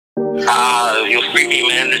You freaky,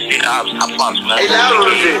 man. This shit, I fucks, man. Hey, loud on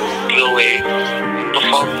this shit. Yo, wait. The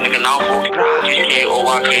fuck, nigga, now I'm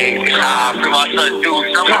n.y.c.d.r.i.l.l. Free my son,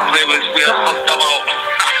 dude. Some flavors, we are fucked up out.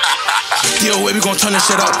 Yo, way we gon' turn this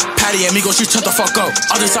shit up. Patty and Migos, she turn the fuck up.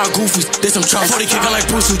 Other side goofies, they some chumps. 40 kickin' like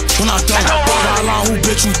Bruce Lee, when I done. Try to lie, who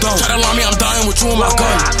bitch you dumb? Try to lie me, I'm dying with you and my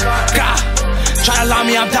gun. God. Try to lie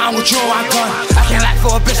me, I'm down with you and my gun. I can't laugh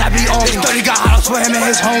for a bitch, I be on me. 30 got hollows for him and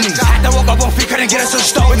his homies. Had to walk up on feet, couldn't get us a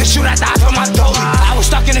stove. With the shoot, I died for my dolly. I was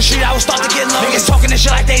stuck in the street, I was starting to get low. Niggas talking this shit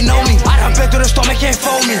like they know me. I done been through the storm, they can't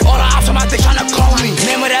fold me. All the ops on my dick tryna clone me.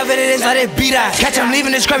 Name whatever it is, let it be that. Catch him leaving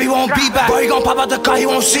this crib, he won't be back. Boy, he gon' pop out the car, he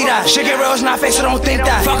won't see that. Shit get real, it's not fake, so don't think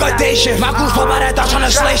that. Fuck a day shift, my goose pop out that dog tryna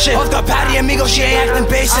slay shit. Off the Patty and Migos, she ain't acting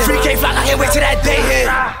basic. Free K flock, I can't wait till that day hit.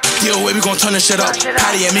 Yo, way we gon' turn this shit up.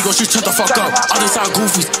 Patty and Migos, she turn the fuck up. Other side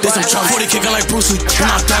goofies, they some chumps. 40 kickin' like Bruce Lee, when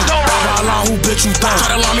I done. Try to lie, who bitch you dumb?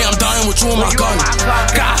 Try to lie me, I'm dying with you and my gun.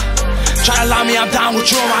 God. Try to lie me, I'm down with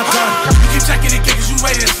you and my gun. You keep checking the kickers, you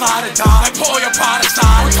ready to slide or die. Like pull your pride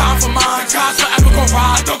aside. One time for mine, God's forever gon'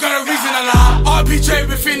 ride. Don't got a reason to lie. RPJ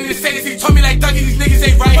been feeling the status, he told me like Dougie, these niggas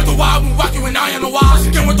ain't right. But the wild been walking when I am the wild.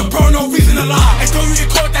 Again with the bro, no reason to lie. Like though you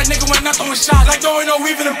get caught, that nigga when I throwing shots. Like though ain't no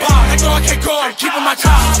weaving and bar. Like though I can't go, I'm keeping my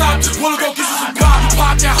child. Stop, just wanna go get you some God. You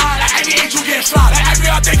pop that high, like every angel getting shot. Like every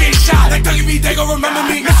out they getting shot. Like Dougie me, they gon' remember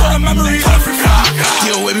me. Miss all the memories.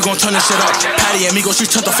 Yo, way we gon' turn this shit up. Patty and Migos, she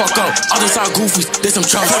turn the fuck up. Other side goofies, they some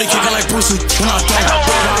chumps. 40 kickin' like Bruce Lee, when I done.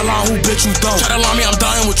 Try to lie, who bitch you dumb? Try to lie me, I'm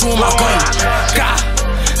dying with you and my gun. God.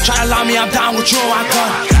 Try to lie me, I'm down with you and my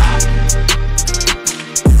gun.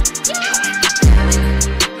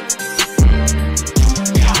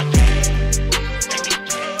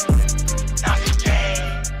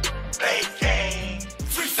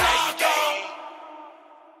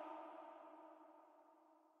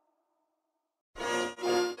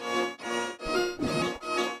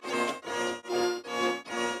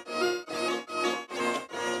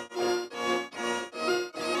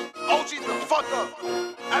 The fuck up.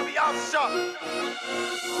 Every out shot.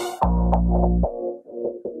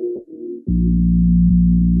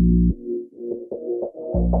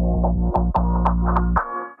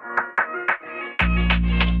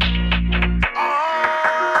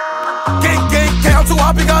 I'm too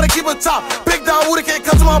happy, gotta keep it top. Big down, Woody can't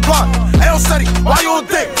come to my block. Ayo, steady, why you on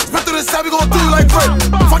dick? Sprint through the side, we gon' do you like Rick.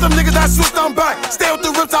 Fuck them niggas that switch down back. Stay with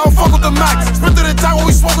the rips, I don't fuck with the max. Sprint through the tag when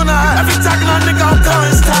we smoking the hat. Every tack in that nigga, I'm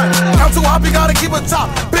counting his tag. I'm too happy, gotta keep it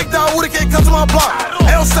top. Big down, Woody can't come to my block.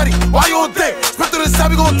 Ayo, steady, why you on dick? Sprint through the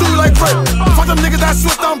side, we gon' do you like Rick. Fuck them niggas that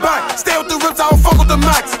switch down back. Stay with the rips, I don't fuck with the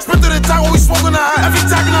max. Sprint through the tag when we smoking the hat. Every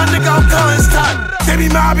tack in that nigga, I'm counting his tag. They be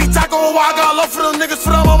mad, I be tack on why I got love for them niggas,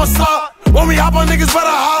 for them I'm a slot. When we hop on niggas better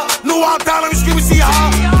hop. New out down, let me scream and see how.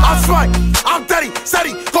 I'm swag, I'm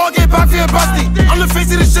steady, go and get back for your bestie. I'm the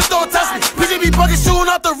face of this shit, don't test me. PJ be bucket shooting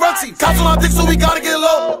out the rusty. Cops on our dick, so we gotta get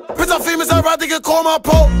low. Bitch, I'm famous, I'd rather get called my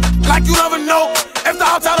pole. Like you never know. If the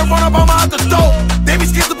outside to run up, I'ma have to dope. They be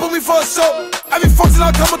scared to put me for a show. Every function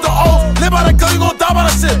I come with the O's. Live by the gun, you gon' die by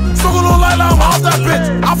the shit. Smoking on light, I'm off that bitch.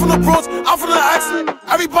 I'm from the Bronx, I'm from the X.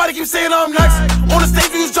 Everybody keep saying I'm next. On the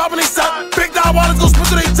stage, we was dropping they set. Big down wallets go split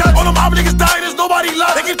through they jet. All them mob niggas dying, there's nobody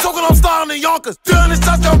left. They keep talking, I'm starting the Yonkers. 300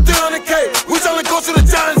 shots, I'm 300K. We tellin' go to the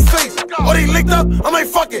giant's face. Oh, they licked up? I'm like,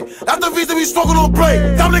 fuck it. That's the reason we smoking on break.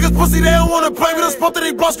 Them niggas pussy, they don't wanna play. We done spoke to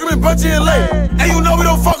they blood screaming, Bunchy and late. And you know we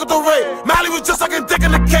don't fuck with the rate. Mally was just sucking dick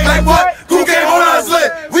in the cake. Like what? Who game on us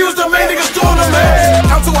lit? We was the main niggas doing the man.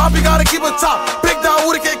 I'm too happy, gotta keep it top. Big down,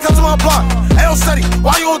 Woody can't come to my block. Ayo, steady,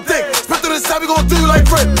 why you on dick? Sprint through the side, we gon' do you like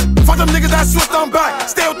Rick. Fuck them niggas that switch down back.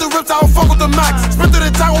 Stay with the rips, I don't fuck with the max. Sprint through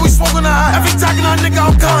the tag when we smoking the hat. Every tack in that nigga,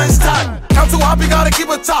 I'm counting his tag. I'm too happy, gotta keep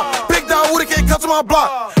it top. Big down, Woody can't come to my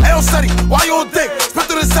block. Ayo, steady, why you on dick? Sprint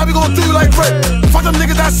through the side, we gon' do you like Rick. Fuck them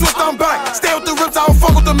niggas that switch down back. Stay with the rips, I don't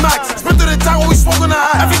fuck with the max. Sprint through the tag when we smoking the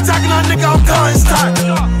hat. Every tack in that nigga, I'm counting his tag.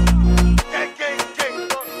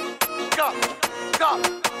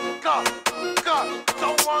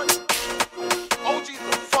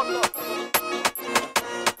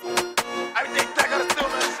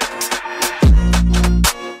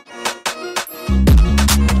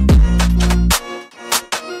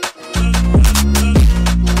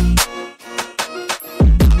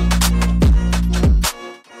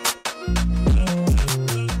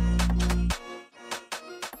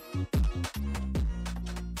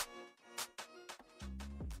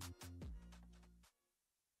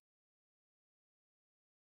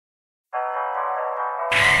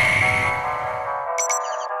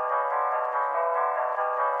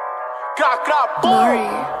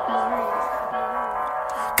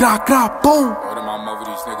 Boom. Word of my mother,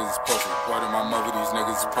 these niggas is pussy. Word of my mother, these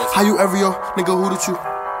niggas is pussy. How you ever, yo? Nigga, who did you?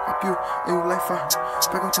 I pop you, and you like fire.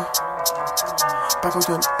 Back out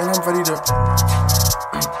there, and I'm ready to.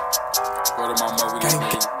 Word of my mother, these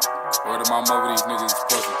niggas. Word of my mother, these niggas is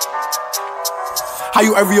pussy. How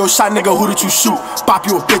you every old shot, nigga, who did you shoot? Bop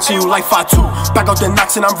you a bitch and you like 5'2". Back out the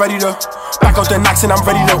knocks and I'm ready to. Back out the knocks and I'm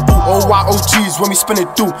ready to. Ooh, OYOGs when we spin it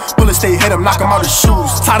through. Bullets they hit him, knock him out his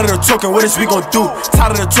shoes. Tired of the talking, what is we gon' do?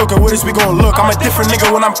 Tired of the talking, what is we gon' look? I'm a different nigga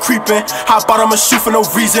when I'm creeping. Hop out, I'ma shoot for no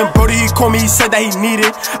reason. Brody, he called me, he said that he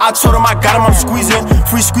needed. I told him I got him, I'm squeezing.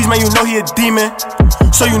 Free squeeze, man, you know he a demon.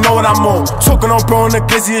 So you know what I'm on. Talking on bro and the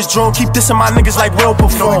glizziest drone. Keep dissing my niggas like we don't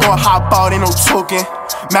perform. We gon' hop out, ain't no talking.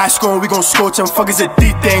 Mask on, we gon' scorch him. Fuck is a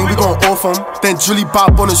D thing, we gon' off him. Then Julie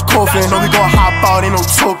bop on his coffin. No, we gon' hop out, ain't no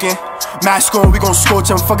talking. Mask on, we gon' scorch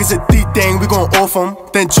him. Fuck is a D thing, we gon' off him.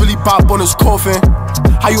 Then Julie bop on his coffin.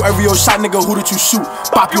 How you every old shot, nigga, who did you shoot?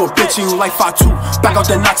 Bop you a bitch and you like 5'2". Back out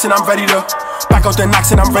the knocks and I'm ready to. Back out the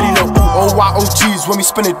knocks and I'm ready to. Ooh, OYOGs when we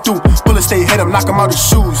spin it through. Bullets they hit him, knock him out his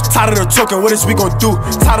shoes. Tired of the talking, what is we gon' do?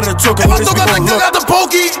 Tired of the talking, what is we gon' look? Got the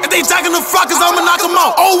pokey, if they jacking the front, cause I'ma knock him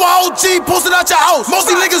out. OYOG, posted out your house.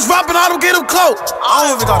 Mostly niggas rapping, I don't get them clout. I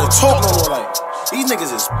don't even gotta talk no more, like. These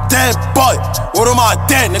niggas is dead, but what am I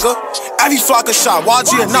dead, nigga? Every flock a shot,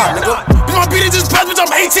 YG or not, nigga. Bitch, my beat just best, bitch,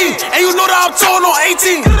 I'm 18. And you know that I'm tall on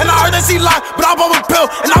 18. And I heard that she lied, but I'm on a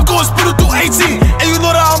pill. And I'm going spit it through 18. And you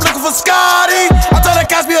know that I'm looking for Scotty. I tell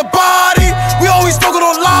that catch me a body. We always smoking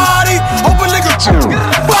on Lottie. Hope a nigga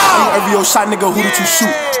wow. Every old shot, nigga, who did you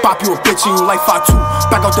shoot? Bop you a bitch and you like 5'2".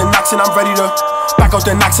 Back out the knocks and I'm ready to. Back out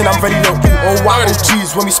the knocks and I'm ready to.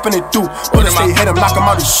 OYOGs when we spin it through. Bullets they hit him, knock him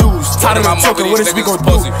out his shoes. Tired of the talking, what is we gon'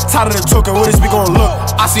 do? Tired of the talking, what is we gon' look?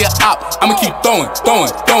 I see an op, I'ma keep throwing.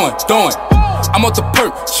 I'm out the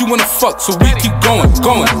perk, she wanna fuck, so we keep going.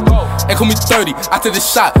 They call me 30, I take the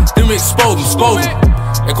shot, then we expose him.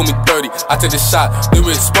 They call me 30, I take the shot, then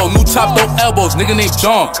we expose. New top, no elbows, nigga named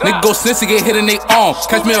John. Nigga go since he get hit in they arm.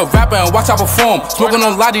 Catch me a rapper and watch I perform. Smoking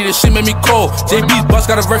on Lottie, this shit made me cold. JB's bus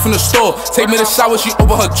got a right from the store. Take me to the shower, she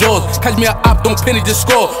over her jaws. Catch me a op, don't penny, just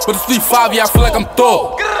score. But it's 3-5, yeah, I feel like I'm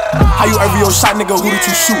Thor. How you every old shot, nigga, who did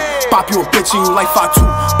you shoot? Bop you a bitch and you like 5'2".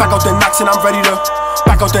 Back out the knocks and I'm ready to.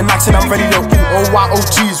 Back out the knocks and I'm ready to.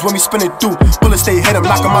 OYOGs when we spin it through. Bullets they hit him,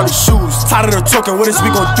 knock him out his shoes. Tired of the talking, what is we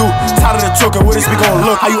gon' do? Tired of the talking, what is we gon'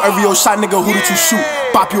 look? How you every old shot, nigga, who did you shoot?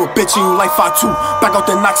 Bop you a bitch and you like 5'2". Back out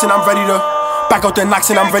the knocks and I'm ready to. Back out the knocks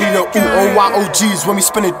and I'm ready to. OYOGs when we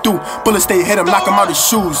spin it through. Bullets they hit him, knock him out his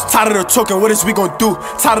shoes. Tired of the talking, what is we gon' do?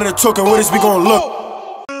 Tired of the talking, what is we gon' look?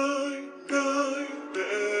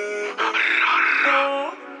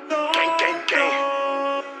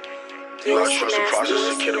 You gotta trust the process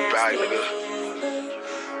to get a bag, nigga.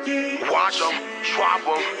 Watch them, drop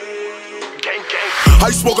them. Gang, gang. How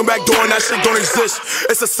you smoking back door and that shit don't exist?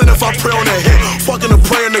 It's a sin if I pray on that hit. Fucking and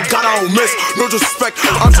praying to God I don't miss. No disrespect,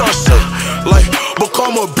 I'm trying shit. Like,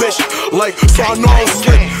 become a bitch. Like, so I know I don't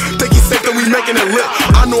slip. Think he's safe, then we making it lit.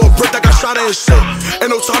 I know a brick that got shot at his shit. Ain't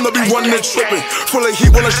no time to be running and tripping. Full of heat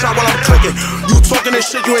when I shot while I'm clicking. You talking this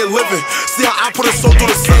shit, you ain't living. See how I put a soul through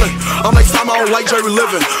the ceiling. I'm like, time I don't like Jerry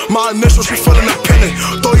living. My initials, she feeling the penny.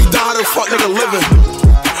 Though he died and fuck nigga living.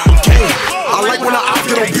 I like when I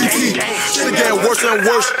get on BT. Shit getting worse and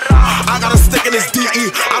worse. I got a stick in this DE.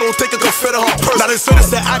 I don't think it can fit in her purse. Now they say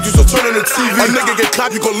this that act, you should turn in the TV. A nigga get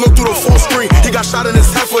clapped, you can look through the phone screen. He got shot in his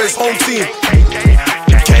head for his home team.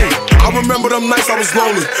 I remember them nights I was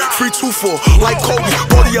lonely. 3-2-4, like Kobe.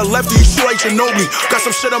 Brody a lefty, he sure ain't Ginobili. Got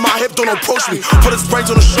some shit on my hip, don't approach me. Put his brains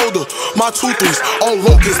on the shoulder. My 2-3s, all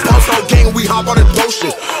locusts. Bounce out gang, we hop on the dope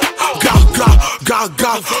shit.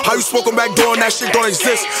 God. How you smoking back door and that shit don't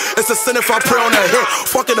exist? It's a sin if I pray on that hit.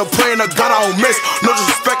 Fucking and praying to God I don't miss. No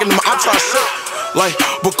disrespecting him, I try shit. Like,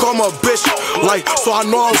 become a bitch. Like, so I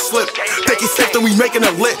know I don't slip. Think he's safe, then we making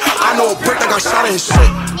it lit. I know a brick that got shot in his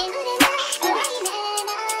shit.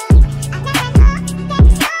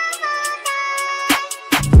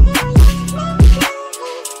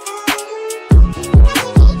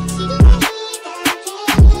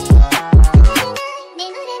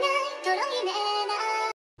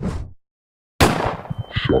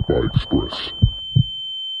 Express.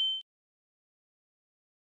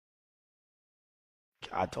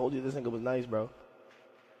 I told you this nigga was nice, bro.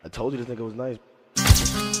 I told you this nigga was nice.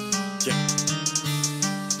 Yeah.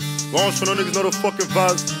 Long so no niggas know the fucking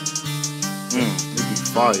vibes. Nigga be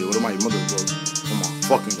fire. What am I, your mother, bro? Oh my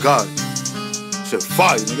fucking god. Shit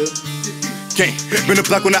fire, nigga. Gang. Been the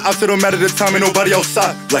block on the outside, don't matter the time, ain't nobody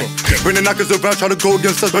outside. Like, bring the knockers around, try to go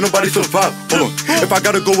against us, but nobody survive. Hold on, if I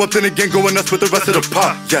gotta go up, then again, going nuts with the rest of the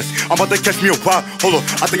pop. Yes, I'm about to catch me a wop. Hold on,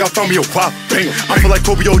 I think I found me a wop. Bang. I feel like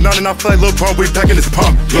Kobe 09 and I feel like LeBron way back in his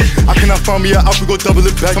palm. Look, I cannot find me an outfit, go double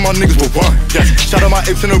it back, and my niggas will run. Yes, shout out my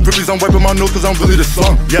apes and the rippies, I'm wiping my nose cause I'm really the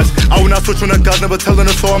slum. Yes, I will not switch on that guys, never telling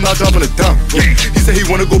us so I'm not dropping it down. Yeah. He said he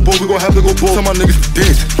wanna go bold, we gon' have to go bold. Tell my niggas to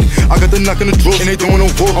dance. I got the knock in the drawer, and they throwing no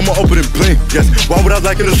war. I'ma open and blame. Yes, why would I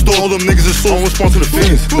like in the store? All them niggas is so on response to the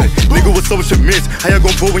fans. Nigga, what's up with your mans? How y'all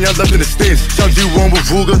gon' pull when y'all left in the stands? Shout G1 with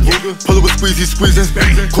Ruger. Pull it with Squeeze, he squeezing.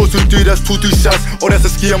 Course 2-3, that's 2-3 shots. Oh, that's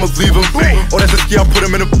a ski, I'ma leave him. Oh, that's a ski, I put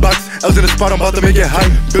him in a box. I was in the spot, I'm about to make it hot.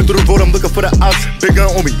 Been through the road, I'm looking for the ops. Big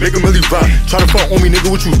gun on me, make him really rock. Try to front on me,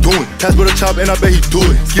 nigga, what you doing? Pass with a chop, and I bet he do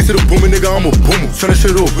it. Ski to the booming, nigga, I'm a boomer. Turn that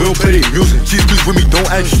shit off, we don't play their music. G squeeze with me,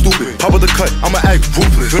 don't act stupid. Pop out the cut, I'ma act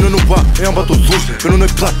ruthless. Been on the block, yeah, I'm about to lose it. Been on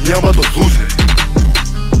the block, yeah, I'm about to lose it.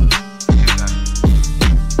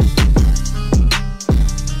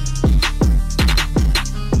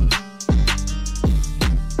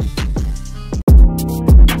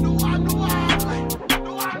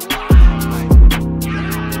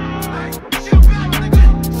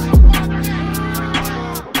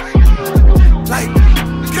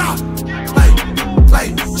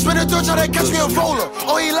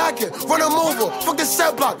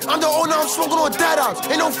 I'm the owner, I'm smoking on dead ops,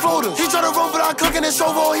 ain't no floaters. He tryna run, but I'm cooking this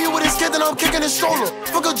over. He with his kid, then I'm kicking his stroller.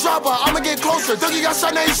 Fuck a dropper, I'ma get closer. Dougie got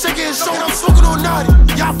shot, now he's shaking his shoulder. I'm smoking on naughty,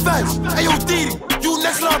 y'all feds. Hey yo, Didi, you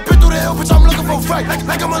next, I've been through the hill, bitch, I'm looking for right.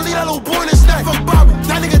 Like I'ma lead that little boy in his neck. Fuck Bobby,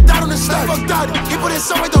 that nigga died on the stack. Fuck Dottie, he put his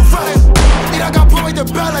son right the rest. I got put right the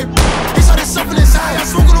bed like he shot himself in his ass. I'm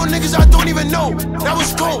smoking on niggas I don't even know. That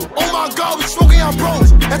was cold. Oh my God, we smoking on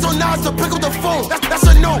bros. That's on Nas to pick up the phone. That's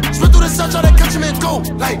a no. Spit through the sun, try to catch him and go.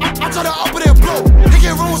 Like I try to up it and blow. He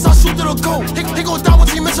get wrong once I shoot to the goal. He gon' die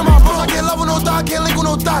once he mention my bros. I can't love with no thought, I can't link with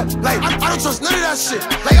no thought. Like I don't trust none of that shit.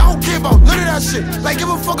 Like I don't care about none of that shit. Like give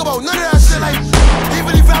a fuck about none of that shit. Like he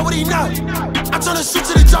really found what he not. I turn the shoot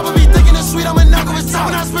to the drop and be thinking it's sweet. I'ma knock off his top.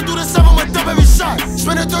 When I spit through the 7, I'ma dump every shot.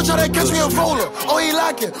 Spin the third, try to catch me a roller. Oh, he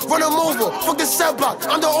lacking, run him over. Fuck the set block.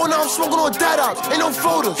 I'm the owner, I'm smoking on dead ops. Ain't no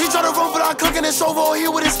floaters. He try to run, but I'm clicking this over. Oh, he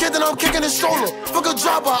with his kid, then I'm kicking his stroller. Fuck a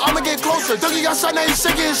dropper, I'ma get closer. Dougie got shot, now he's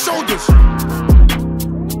shaking his shoulders.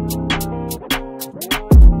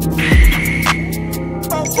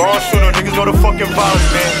 Raw shooter, niggas know the fucking vibes,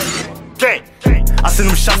 man. Gang. I send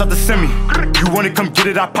them shots out to send me. You wanna come get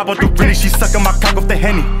it, I pop out the Rennie. She sucking my cock off the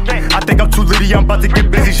Henny. I think I'm too litty, I'm about to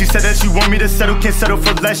get busy. She said that she want me to settle, can't settle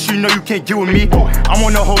for less. You know you can't get with me. I'm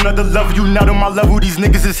on a whole nother level, you not on my level. These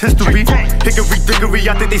niggas is history. Hickory dickory,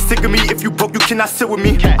 I think they sick of me. If you broke, you cannot sit with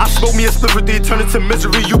me. I smoke me a split with it, turn it to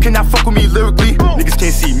misery. You cannot fuck with me lyrically. Niggas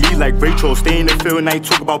can't see me like Rachel. Stay in the field and I ain't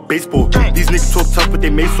talk about baseball. These niggas talk tough, but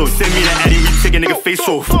they made so. Send me the Addy, we take a nigga face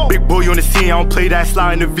off. Big boy on the scene, I don't play that.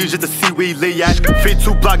 Slide in the view just to see where he lay at. Fit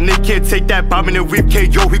 2 block, Nick can't take that. Bomb in the whip,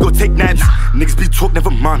 KO, we gon' take naps. Niggas be talk,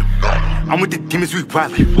 never mind them. I'm with the demons, we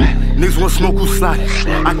wildin'. Niggas wanna smoke, who slide.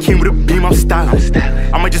 I came with a beam, I'm styling.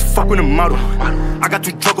 I might just fuck with a model. I got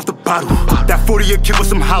too drunk off the bottle. That 40-year kid with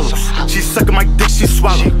some hollows. She sucking my dick, she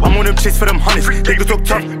swallow. I'm on them chase for them hundreds. Niggas talk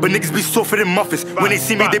tough, but niggas be sore for them muffins. When they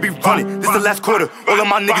see me, they be running. This the last quarter, all of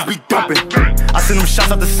my niggas be dumping. I send them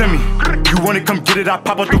shots out to send me. You wanna come get it, I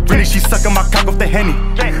pop out the Rennie. She sucking my cock off the Henny.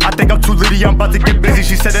 I think I'm too litty, I'm about to get busy.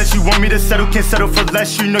 She said that she want me to settle, can't settle for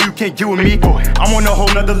less. You know you can't get with me. I'm on a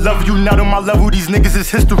whole nother level, you not on my level. These niggas is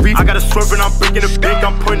history. I got a swerve and I'm breaking the bank.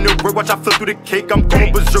 I'm putting it work, watch I flip through the cake. I'm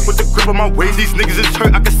going berserk with the grip on my waist. These niggas is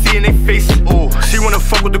hurt, I can see in their face. She wanna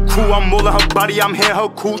fuck with the crew, I'm all in her body, I'm here, her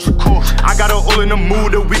cool. I got her all in the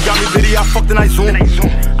mood, the week got me litty, I fucked and I zoom.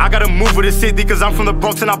 I gotta move with the safety, cause I'm from the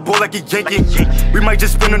Bronx and I ball like a Yankee. We might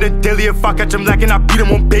just spin on the daily, if I catch him lacking, I beat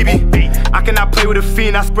him on baby. I cannot play with a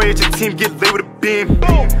fiend, I spray at your team, get laid with a beam.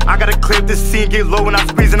 I gotta clear up this scene, get low when I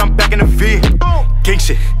squeeze and I'm back in the V. Gang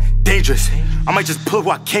shit, dangerous. I might just pull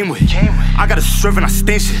who I came with. I got a swerve and I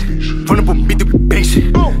stain shit. Run up on me, they bang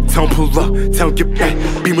shit. Tell him pull up, tell him get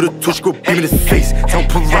back. Beam with a torch, go beam in his face. Tell him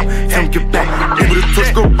pull up, tell him get back. Beam with a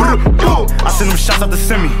torch, go boom. I send them shots out to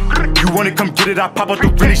send me. You wanna come get it, I pop out the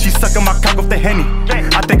Rennie. She sucking my cock off the Henny.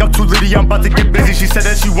 I think I'm too litty, I'm about to get busy. She said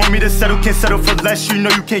that she want me to settle, can't settle for less. You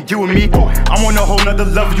know you can't get with me. I'm on a whole nother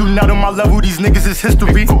level, you not on my level. These niggas is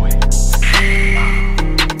history.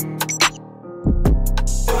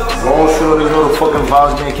 Wrong shit, niggas know the fucking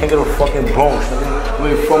vibes, man. Can't get a fucking Bronx, nigga. You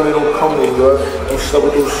ain't from me, don't come there, bro. Don't step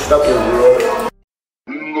with those steppers, bro.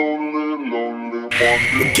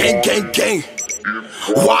 Gang, gang, gang.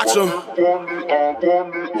 Watch them.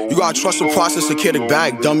 You gotta trust the process to get it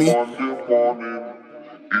back, dummy.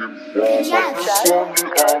 What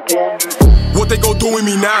they gon' do with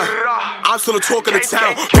me now? I'm still a talk of the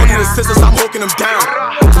town. Don't need assistance, I'm hooking them down.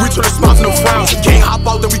 We turn the spots into frowns. Gang hop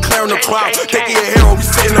out, then we clearing the crowd. Taking your hero, we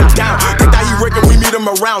sitting them down. Think that he rigging, we meet him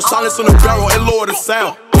around. Silence on the barrel and lower the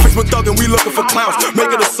sound. With thuggin', we looking for clowns.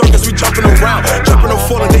 Making a circus, we jumping around. Jumping and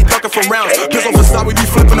falling, they ducking from rounds. Piss off the side, we be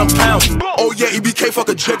flipping them pounds. Oh yeah, EBK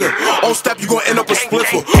fuck a jigger. On step, you gon' end up a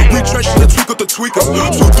spliffer. We trenching the tweak with the tweakers.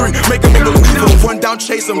 2-3, make a nigga leave him. Run down,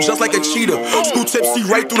 chase him, just like a cheetah. School tipsy,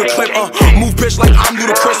 right through the clip. Move bitch like I'm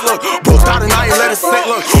Ludacris. Look, broke out and I ain't let it sit.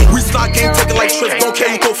 Look, we start game taking like trips. Don't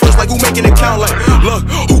care, you go first, like who making it count? Like, look,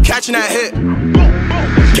 who catching that hit?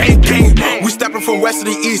 Gang, gang, we stepping from west to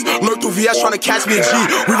the east. Lurk through VS trying to catch me a G.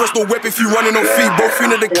 We rush the whip if you running no feet. Both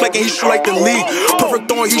fiending the click and he shoot like the league. Perfect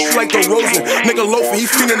throwing, he shoot like the Rosen. Nigga loafing, he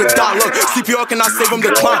fiending the dot. Look, CPR cannot save him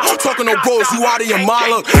the climb. Talking no bros, you out of your mind.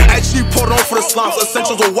 Look, HG poured on for the slimes.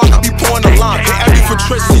 Essentials will walk, I be pouring the line. Get every for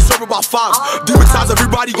tricks, he serve about fives. Demonize,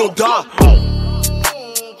 everybody gon' die.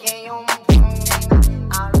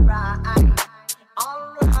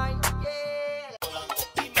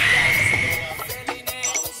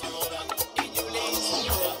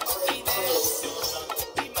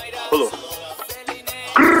 Hold on.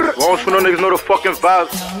 Won't for no niggas know the fucking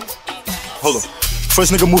vibes. Hold on.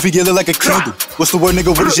 First nigga move, he get lit like a candle. What's the word,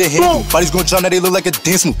 nigga? What is your handle? Body's gon' drown, now they look like a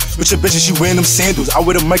dance move. With your bitches, she wearing them sandals. I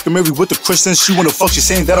wear the Mike and Mary with the Christians. She wanna fuck, she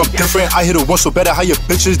saying that I'm different. I hit her once, so better how your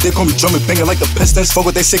bitches. They call me drumming, banging like the Pistons. Fuck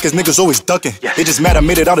what they say, cause niggas always ducking. They just mad I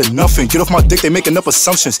made it out of nothing. Get off my dick, they making up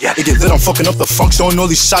assumptions. They get lit, I'm fucking up the function. On all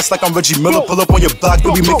these shots like I'm Reggie Miller. Pull up on your block,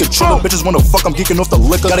 then we make a driller. Bitches wanna fuck, I'm geeking off the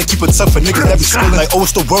liquor. Gotta keep it tough for niggas that be spilling. Like, oh,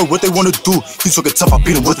 it's the word, what they wanna do. He took it tough, I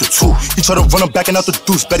beat him with the two. He try to run him back and out the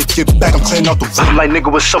deuce. Better get back, I'm clearing out the room. Like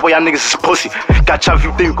nigga, what's up, y'all niggas is pussy. Got chop if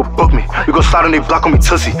you think you can book me. We gon' slide on they block on me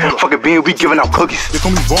tussy. Fuck it bean, we giving out cookies. They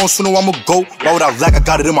call me wrong, so know I'ma go. Why would I lack? I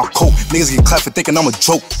got it in my coat. Niggas get clapped for thinking I'm a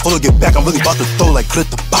joke. Hold on, get back, I'm really about to throw like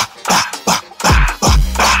glitter, ba, ba, ba, ba, ba,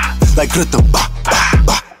 ba. Like glitter, ba, ba,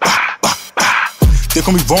 ba, ba, ba, ba. They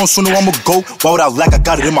call me wrong, so know I'ma go. Why would I lack? I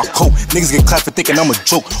got it in my coat. Niggas get clapped for thinking I'm a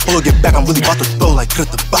joke. Hold on, get back, I'm really about to throw like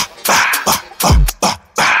glitter, ba, ba, ba, ba, ba,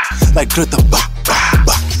 ba. Like glitter, ba, ba,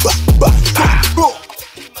 ba, ba, ba, ba.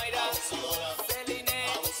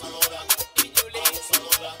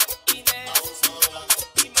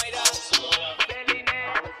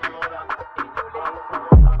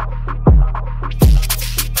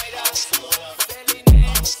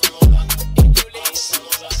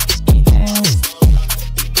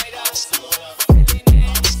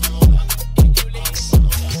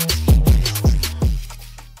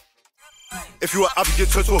 If you a op, you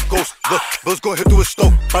get turned to a ghost. Look, Bill's gon' hit through a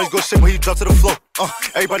stove. Body's gon' shake when he drop to the floor.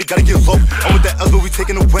 Everybody gotta get low. I'm with that L, but we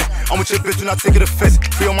taking a win. I'm with your bitch, do not take it offense.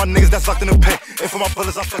 Free all my niggas that's locked in the pen. And for my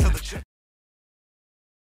brothers, I flex at the gym.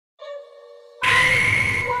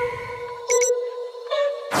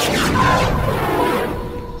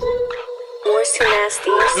 War's too nasty.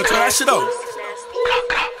 Yo, turn that shit up.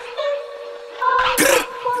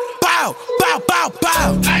 Bow, bow, bow,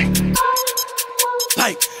 bow.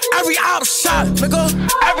 Like every out of shot, nigga.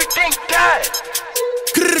 Everything dead.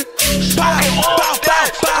 Bow, bow, bow,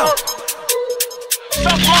 bow.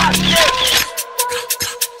 Suck my dick.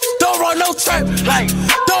 Don't run no trap, like,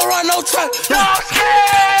 don't run no trap. Dog,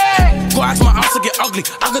 Go ask my ops to get ugly.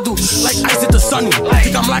 I could do like ice at the sunny.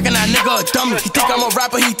 Think I'm locking that nigga a dummy. He think I'm a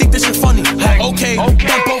rapper, he think this shit funny. Okay,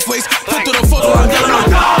 done both ways. Put through the photo, I'm yelling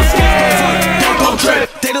on. Don't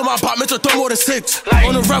trip. They do my apartment to throw more than 6.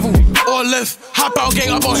 On the Revel or lift. Hop out,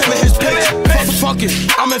 gang up on him and his bitch. Fuck it.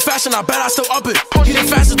 I'm in fashion, I bet I still up it. He the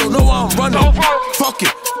fastest, don't know why I'm running. Fuck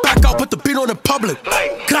it. Back out, put the beat on the public.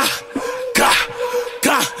 Gah, gah.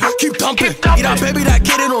 God, keep dumping. Eat that baby that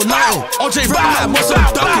get it or nothing. OJ Rap had most of them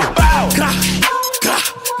dunking. God, God,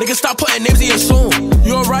 nigga stop putting names in your song.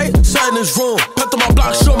 You alright? Something is wrong. Pep to my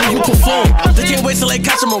block, show me you perform. They can't wait till they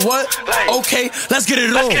catch him or what? Okay, let's get it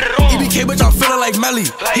on. EBK bitch, I'm feeling like Melly.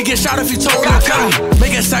 He get shot if he told him Kelly.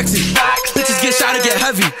 Make it sexy. Bitches get shot and get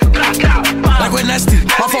heavy. Like with Nesty.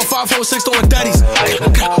 My 4-5-4-6 throwing daddies.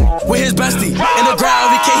 With his bestie. In the ground,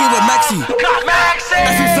 EBK he with Maxi.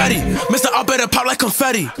 Effie Fetty. Mr. Up at the pop like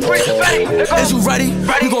confetti. Is you ready?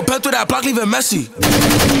 We gon' bend through that block, leave it messy.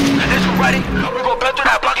 is you ready? We gon' bend through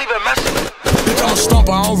that block, leave it messy. Bitch, I'm a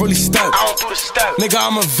stomper, I don't really step. I don't do the step. Nigga,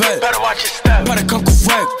 I'm a vet. Better watch your step. Better come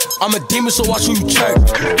correct. I'm a demon, so watch who you check.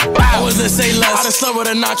 I wasn't say less. I done slept with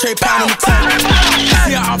a non-trade pound in the tank.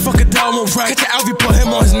 See how I fuck it down, won't wreck. Catch your LV, put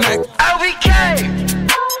him on his neck. LVK!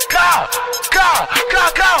 Go! Go! Go!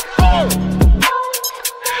 Go! Boom!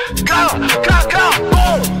 Go! Go! Go!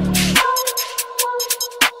 Boom!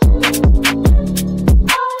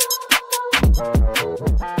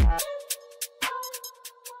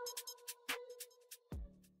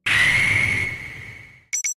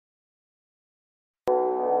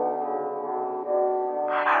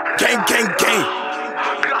 Gang, gang, gang.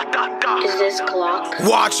 Is this Glock?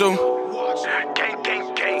 Watch him.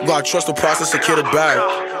 You gotta trust the process, secure the bag.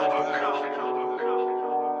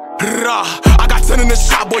 I got 10 in the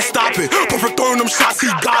shot, boy, stop it. Perfect throwing them shots, he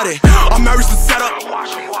got it. I'm married to set up.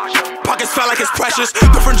 Pockets fat like it's precious.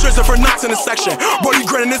 Different tricks, different knots in the section. Boy, you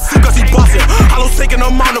grinning this seat cause he bustin'. Hollow's taking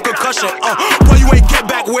them out, no concussion. Boy, you ain't get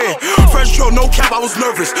back where? Fresh drill, no cap, I was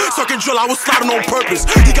nervous. Sucking drill, I was sliding on purpose.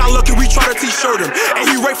 He got lucky, we tried to t-shirt him. And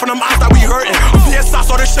he right from them eyes that we hurtin'. VSI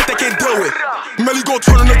saw this shit they can't deal with. Melly gon'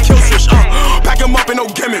 turn on the kill switch. Pack him up and no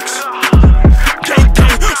gimmicks. Gang,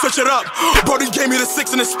 gang, switch it up. Brody gave me the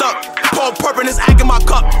 6 and it's stuck. Paul Purp and it's act in my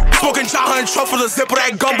cup. Smoking Java and truffle, the zip of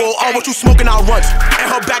that gumbo. All what you smoking out runs. And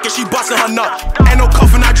her back and she bustin' her nut. Ain't no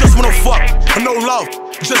cuffin', I just wanna fuck. No love,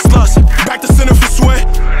 just lust. Back to center for swing.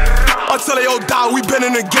 Until they all die, we been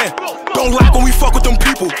in again. Don't lack when we fuck with them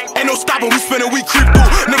people. Ain't no stopping, we spinning, we creep through.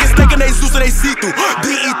 Niggas thinking they Zeus and they see through.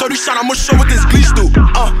 DE 30 shot, I'ma show with this bleach through.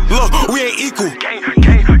 Look, we ain't equal.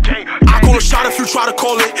 I call a shot if you try to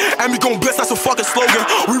call it. And we gon' blitz, that's a fucking slogan.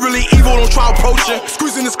 We really evil, don't try approaching.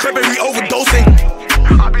 Squeezing this clip and we overdosing.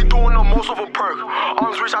 I be doing the most of a perk.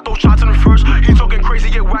 Arms rich, I throw shots in the first. He talking crazy,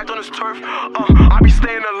 get whacked on his turf. I be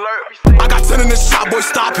staying alert. I got 10 in this shot, boy,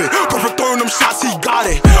 stop it. Perfect throwing them shots, he got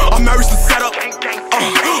it. I'm married to set up.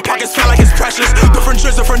 Pockets fat like it's precious. Different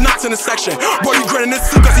tricks, different knots in the section. Boy, you grinning this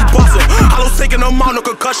seat cause he bustin'. Hollow's taking them out, no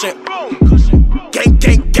concussion. Gang,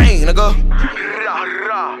 gang, gang, nigga.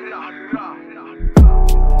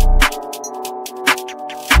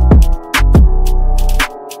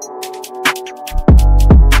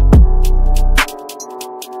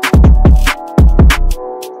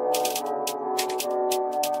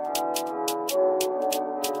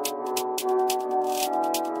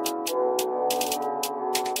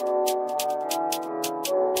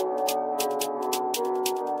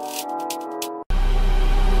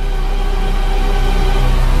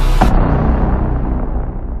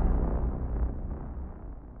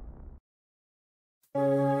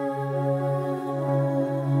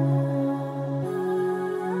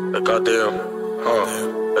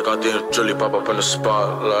 That goddamn Drilly pop up in the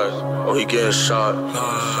spotlight. Oh, he getting shot.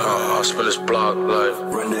 I spin his block like.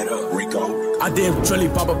 Run that up, Rico. I damn Drilly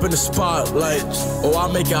pop up in the spotlight. Oh,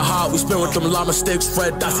 I make it hot. We spin with them llama sticks.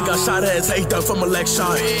 Fred Dossie got shot at his head, he done from a leg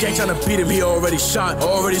shot. Gang tryna beat him, he already shot.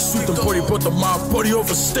 Already shoot him, Brody brought the mob. Brody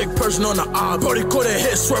over stick, person on the eye. Brody caught a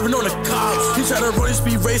hit, swerving on the cops. He tryna run his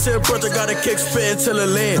speed racing, brother got a kick, spit until it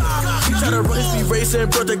land. He tryna run his speed racing,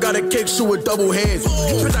 brother got a kick, shoot with double hands.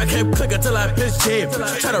 Bitch, I can't click until I bitch jam.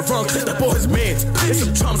 Tryna run, click the boy his mans. It's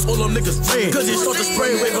some drums, all them niggas ran. Cause he start to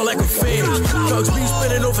spray, wiggle like a fan. Thugs be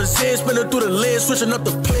spinning over sand, spinning through the land, switching up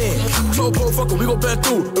the plan. So bro, fucker, we gon' bend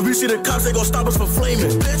through. If we see the cops, they gon' stop us from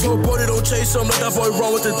flaming. So Brody don't chase him, like that boy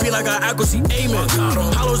wrong with his beat, like I accuracy aiming.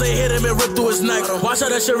 Hollows ain't hit him and rip through his neck. Watch how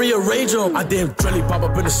that shit rearrange him. I damn Drilly pop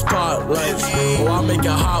up in the spotlight. Oh, I make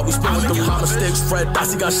it hot. We spin with them llama sticks. Fred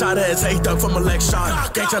Dossie got shot at his head, he done from a leg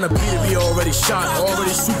shot. Gang tryna beat him, he already shot.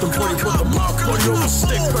 Already shoot them, Brody put the mob. Brody over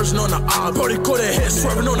stick, person on the eye. Brody caught a hit,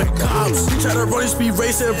 swerving on the cops. He tryna run his speed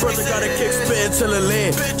racing, brother got a kick, spit until it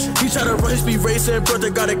land. He tryna run his speed racing, brother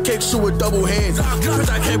got a kick, shoot with double hands. Bitch,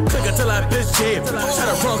 I can't click until I bitch jam.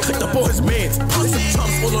 Tryna run, click the boy his mans. Some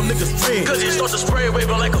chumps, all them niggas ran. Cause he starts to spray,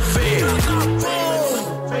 waving like a fan.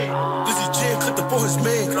 This is jam, click the boy his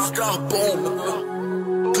man.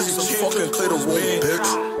 Boom. This is fucking clear the room, bitch.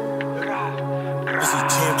 This is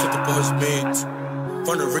jam, click the boy his mans.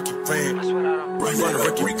 Run the Ricky Brand. Run the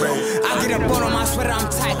Ricky Brand. I get a board on my sweater, I'm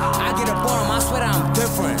tight. I get a board on my sweater, I'm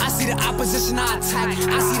different. I see the opposition, I attack.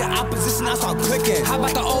 I see the opposition, I start clicking. How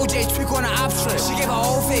about the OJ tweak on the op trip? She gave her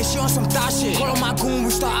whole face, she on some thot shit. Call on my goon, we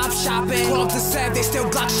start op shopping. Call up the set, they still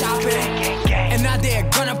Glock shopping. And now they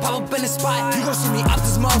gonna pop up in the spot. You gon' see me up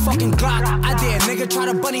this motherfucking Glock. I dare a nigga try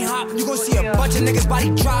to bunny hop. You gon' see a bunch of niggas body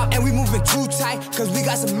drop. And we moving too tight, cause we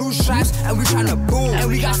got some new straps. And we tryna boom. And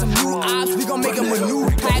we got some new ops, we gon' make them a new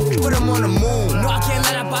pack. Put them on the moon. No, I can't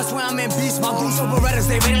let up boss when I'm in beast. My boots over Berettas,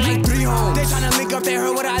 they rated like 3 homes. They tryna link up, they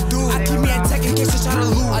heard what I do. I keep me in tech in case they tryna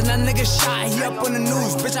lose. Another nigga shot, he up on the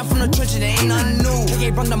news. Bitch, I'm from the trenches, they ain't nothing new.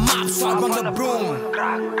 KK brought the mop, so I brought the broom.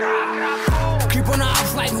 Creep on the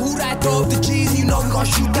ops like who that? Throw up the G's, you know we gon'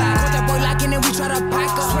 shoot that. Put that boy locking and we tryna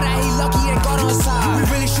pack up. Swear that he lucky and got on side. We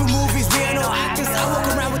really shoot movies, we ain't no actors. I walk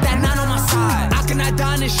around with that 9 on my side. I cannot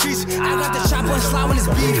die in the streets, I got the chopper and slide when it's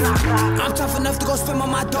beef. I'm tough enough to go spin on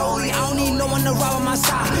my dolly. I don't need no one to ride on my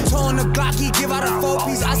side. So on the Glock, he give out a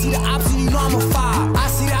 4-piece. I see the ops and you know I'm a 5. I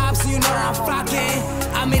see the ops and you know that I'm flocking.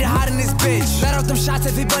 I I made it hot in this bitch. Let out them shots,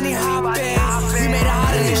 everybody hop in. We made it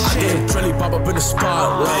hot in this shit. Drilly pop up in the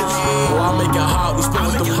spotlight. Oh, I make it hot. We spin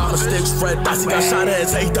with them hot sticks. Fred Dossie got shot at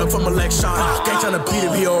his head, duck from a leg shot. Gang tryna beat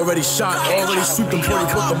him, he already shot. Already sweep them,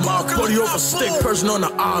 40 put the mob. 40 off a stick, person on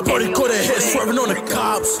the op. 40 caught a hit, swerving on the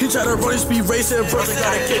cops. He tried to run his speed racing, brother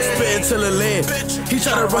got a kick, spit until it land. He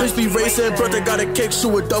tried to run his speed racing, brother got a kick,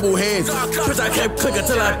 shoot with double hands. Bitch, I kept clicking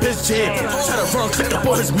till I bitch jammed. Try to run, click up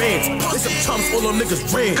on his mans. They some chumps, all them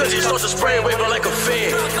niggas ran. Cause he starts to spray, waving like a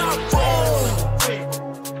fan.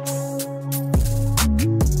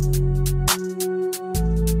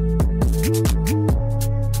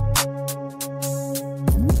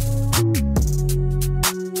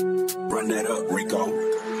 Run that up, Rico.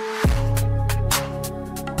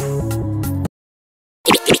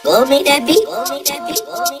 Go make that beat. Go make that beat.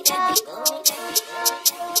 Go make that beat.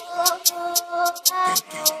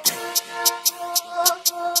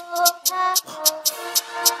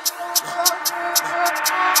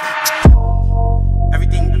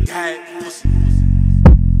 Everything dead, pussy.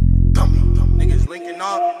 Dummy, niggas linking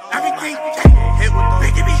up. Everything dead. Hit with the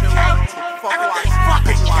biggie BK. Everything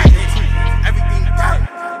fucking dead. Everything dead.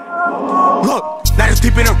 Look, now it's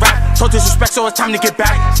deep in the rap. So disrespect, so it's time to get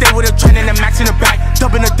back. Stay with a trend and the max in the back.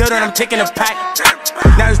 Dubbing the dirt and I'm taking a pack.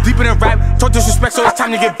 Now it's deep in the rap. So disrespect, so it's time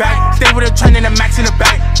to get back. Stay with a trend and the max in the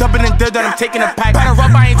back. Dubbing the dirt and I'm taking a pack. Better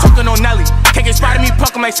rub, I ain't talking no Nelly. Can't get spotted, me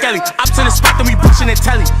pucking my skelly. Ops in the spot, then we pushing the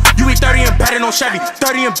telly. You eat 30 and better, no Chevy.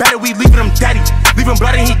 30 and better, we leaving him deady. Leaving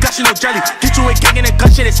blood and he gushing no jelly. Get you a gang and the gun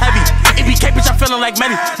shit is heavy. If he can't, bitch, I'm feeling like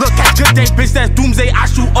many. Look, at good day, bitch, that's doomsday. I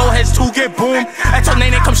shoot old heads to get boom. I tell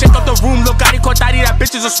Nene, come shake up the room. Look, Gotti caught Daddy, that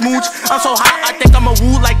bitch is a smooch. I'm so hot, I think I'm a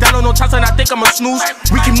woo. Like Donald, no chance, and I think I'm a snooze.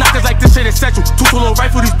 We keep knockers like this shit essential. Two solo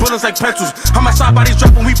rifle, these bullets like pencils. How my side bodies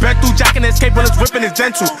dropping, we bent through. Jacking escape bullets, whipping is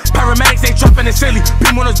gentle. Paramedics ain't dropping it silly.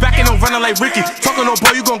 Beam on his back and I'm running like Ricky. Talking no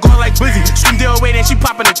boy, you gon' go like Blizzy. Stream deal away, then she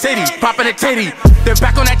popping a titty. Popping a titty. They're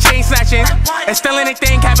back on that chain snatching. And still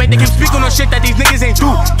anything happen. They keep speaking on shit that these niggas ain't do.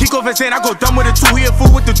 Kick off his head, I go dumb with it too. He a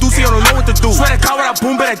fool with the deuce, he don't know what to do. Swear to God, when I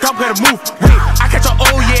boom, better dump, gotta move. Wait, I catch a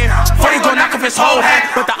oh yeah. Funny gon' knock off his whole head.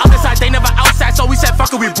 But the other side, they never outside. So we said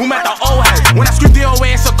fuck it, we boom at the old head. When I scream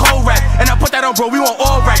DOA, it's a cold rap. And I put that on, bro, we want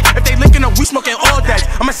all right. If they linking up, we smoking all that.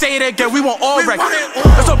 I'ma say it again, we want all right.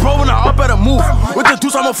 That's a bro when I up better move. With the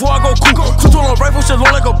deuce, I'm before I go cool. Control on rifle, shit low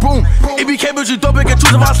like a broom. EBK, bitch, you dumb, get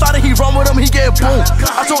choose. If I slide it, he run with him, he get boom.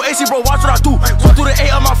 I told AC, bro, watch what I do. So through the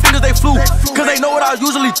 8 of my fingers, they flew. Cause they know what I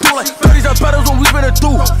usually do. Like 30s and pedals when we spin it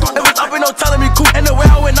through. If it's up, ain't no telling me cool. And the way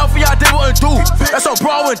I went out for y'all, they wouldn't do. That's a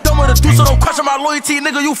bro, I went dumb with the deuce. So don't question my loyalty,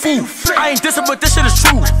 nigga, you fool. I ain't dissing, but this shit is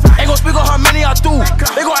true. Ain't gon' speak on how many I do.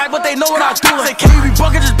 They gon' act, but they know what I do. Say, can you be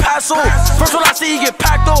bugging, just pass on. First one I see, he get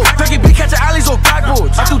packed on. Becky B catching alleys on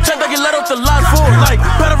backboards. I do 10, I get let up the line for. Like,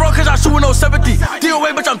 better run, cause I shoot with no 70.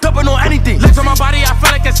 DOA, bitch, I'm dumping on anything. Legs on my body, I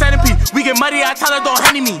feel like a centipede. We get muddy, I tell her don't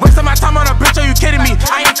henny me. Wasting my time on a bitch, are you kidding me?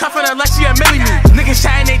 I ain't cuffing unless she admitting me. Niggas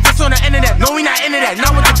chatting, they diss on the internet. No, we not into that,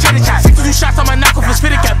 not with the chitter chat. 62 shots on my knuckle for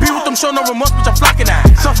spitting cat. Be with them, show no remorse, bitch, I'm flocking that.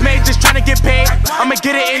 Self-made, just trying to get paid. I'ma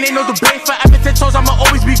get it and ain't no debate. Forever 10 toes, I'ma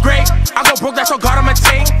always be great. I go broke, that's your guard, I'ma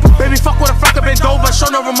take. Baby, fuck with a fuck up bent over.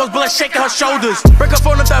 Show no remorse, bullet shaking her shoulders. Break a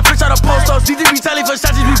phone up that bitch out of post up. CDB telling for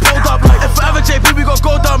shots, we pulled up. Like, if forever JP, we gon'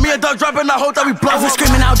 go down. Me and Doug dropping, I hope that we blow up. If we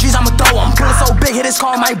screaming out G's, I'ma throw him. Pull it so big, hit his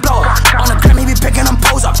car, might blow up. On the gram, he be picking them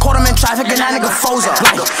pose up. Caught him in traffic and that nigga froze up.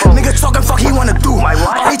 Like, niggas talking, fuck he wanna do.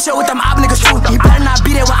 Oh, he chill with them op niggas too. He better not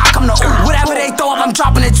be there when I come to ooh. Whatever they throw up, I'm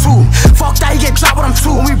dropping it too. Fuck that, he get dropped with him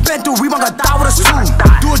too. When we been through, we want to die with us too.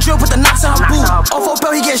 Do a drill, put the knocks in her boot. Off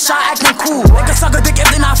pill, he get shot, acting cool. Nigga suck a dick if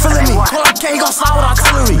they not feeling me. Call up K, he gon' slide with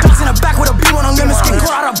artillery. Guns in the back with a beam on them lemon skin.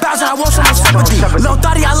 Caught out of bounds and I want so much sympathy. Lil'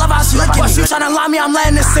 Thotty, I love how she lickin' me. She tryna lie me, I'm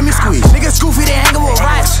letting this semi squeeze. Niggas goofy, they hangin' with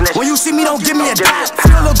rats. When you see me, don't give me a dap.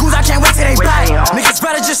 Feel a little goose, I can't wait till they back. Niggas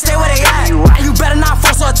better just stay where they at. And you better not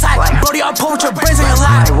force or attack. Brody, I'll pull with your brains in your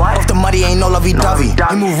lap. Off the muddy, ain't no lovey-dovey.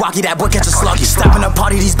 He move rocky, that boy catch a sluggy. Step in the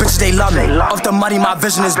party, these bitches, they love me. Off the muddy, my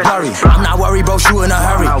vision is blurry. I'm not worried, bro, shoot in a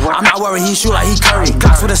hurry. I'm not worried, he shoot like he Curry.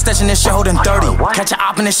 Cops with a stitch in this shit holding 30. Catch a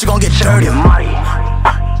op and this shit gon' get dirty.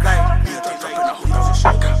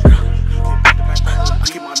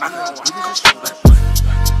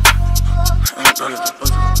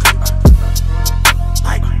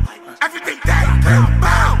 Everything that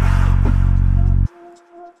bow.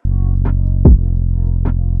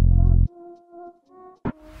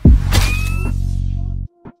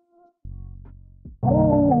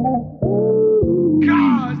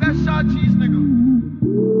 God, that shot cheese nigga.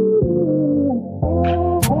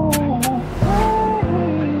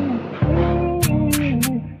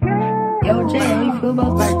 Yo, Jay, how you feel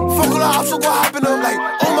about that? Like, fuck all the ops, so what happened? I'm like,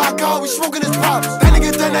 oh my God, we smoking this pop. That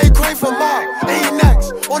nigga that now you crying for more. And he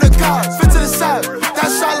next, on the car, fit to the side. That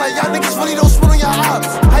shot like y'all niggas really don't smoke on your ops.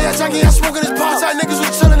 How y'all jacking, y'all smoking his pops. Y'all niggas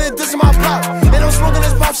was chillin' and dissing my block. And I'm smoking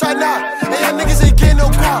his pops right now. And y'all niggas ain't getting no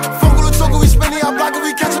guap. Fuck with the choker, we spinning our block. And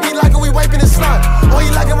we catchin' me like we wiping the slot. Oh,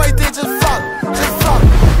 you like it right there, just flop. Just flop.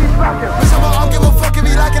 Bitch, I don't give a fuck if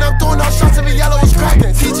he like it. I'm throwing out shots if he yellow is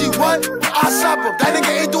cracking. TG what? I slap him. That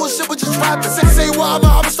nigga ain't doing shit but just rapping. Say what,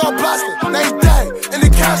 I'ma start blasting. Now he dead in the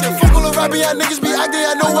casket. Fuck all the rapping, y'all niggas be acting.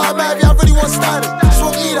 I know where I'm at, y'all really want static.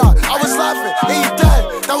 Smoke E.D.R.I.L.L, I was laughing. And he dead,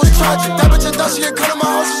 that was tragic. That bitch a dust, she get cut in my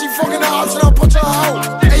house and she fucking the ops and I'll punch her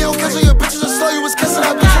out. Hey yo, cancel your bitches are slow, you was kissing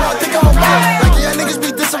that bitch and I think I'm a mouth. Like yeah, niggas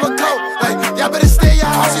be dissing my coat. Like y'all better stay in your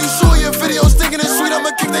house and you show your videos thinking it's sweet.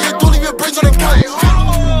 I'ma kick that you don't leave your brains on the couch.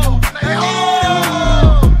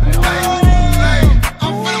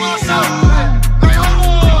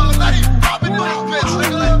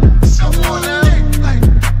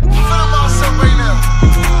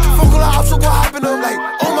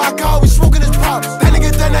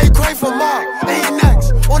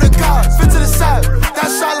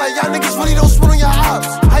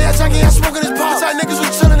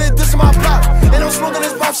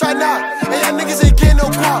 Right now, and y'all niggas ain't getting no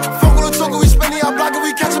guap. Fuck with the choker, we spinning our block and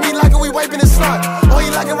we catchin' me like we wiping the slot. Oh, you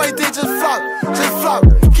like it right there, just flop,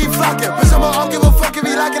 keep flocking. Bitch, I don't give a fuck if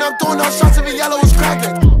he like it. I'm throwing out shots if he yellow is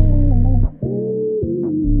cracking.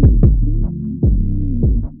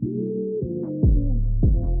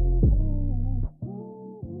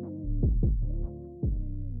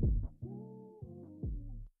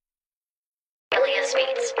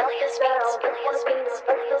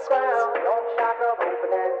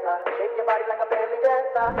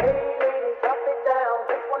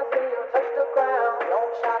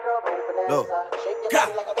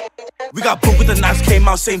 We got booked with the knives, came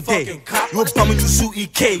out same day. You a bum and you sue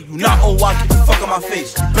EK. You not n.y.c.d.r.i.l.l, get the fuck on my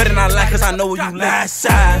face. You better not lie cause I know where you last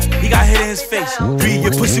side. He got hit in his face. Read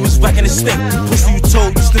your pussy was whacking his stink. Pussy you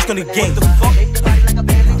told, you sniffed on the game.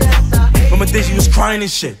 Remember days you was crying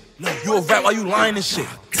and shit. You a rap while you lying and shit.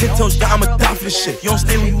 10 toes down, I'ma die for this shit. You don't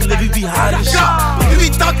stay where you live, you be hiding shit. You be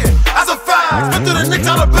thuggin', that's a fact. Spit through the nicks,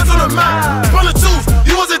 out the best on the map. Run the tooth,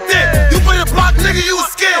 you wasn't there. You put in the block, nigga, you was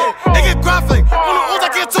scared. They get graphic, on the old I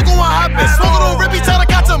can't talk on what happened. Smoking on Rippy, tell I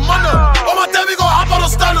got to mother. On my dad, we gon' hop on the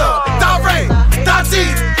stunner. .Ray,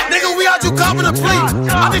 nigga, we out you copping a plea.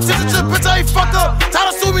 I think to bitch, I ain't fucked up. Try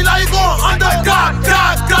to sue me, now you going under. God,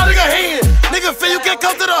 nigga, hand. Nigga, feel you can't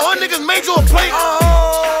come to the hood, niggas made you a plate.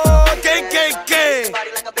 Gang.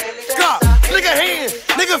 God, nigga, hand.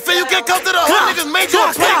 Nigga, feel you can't come to the hood, niggas made you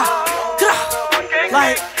a plate.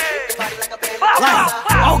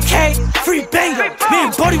 Okay, free banger. Me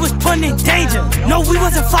and Bodie was putting in danger. No, we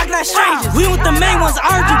wasn't flocking at strangers. We with the main ones,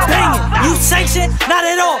 I heard you banging. You sanctioned? Not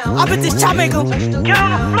at all. I bet this chop make 'em.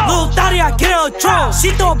 Little thotty, I get her a drone.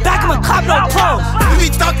 She throw it back, I'ma cop no clothes. You be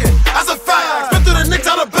thuggin', that's a fact. Spit through the nicks,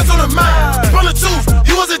 out the best on the map. Run the tooth,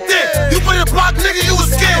 you wasn't there. You put in the block, nigga, you was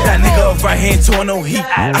scared. That nigga up right hand, two on no heat.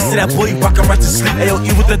 I see that boy, rockin' right to sleep. Ayo,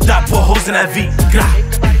 E with the dot, put holes in that V.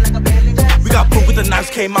 We got booked with the knives,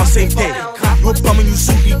 came out same day. You a bum and you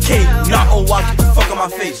sue EK. You not n.y.c.d.r.i.l.l, get the fuck on my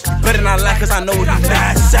face. You better not lie cause I know where you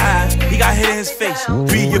last side. He got hit in his face.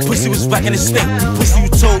 Read your pussy was whacking his stink. Pussy you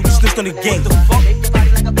told, you sniffed on the game. The fuck?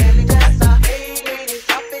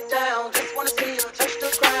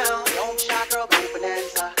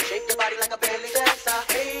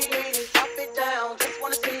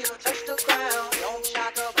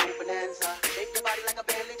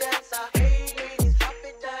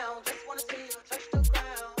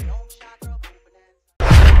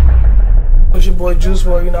 It's your boy Juice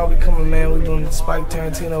WRLD, you know we coming, man. We doing the Spike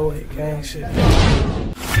Tarantino way, gang shit.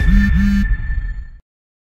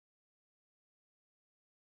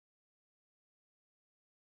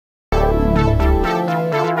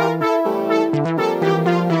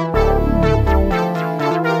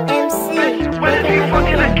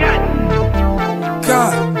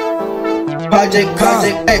 Project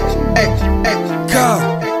X.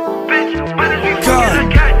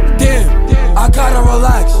 Damn, I gotta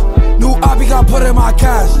relax. New Obby got put in my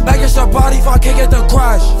cash. Like it's a body if I can't get the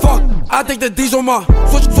crash. Fuck, I think the D's on my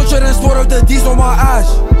switch it and sport up the D's on my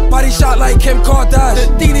ass. Body shot like Kim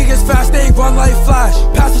Kardashian. These niggas fast, they run like Flash.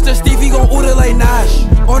 Pass it to Steve, he gon' order like Nash.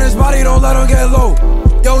 On his body, don't let him get low.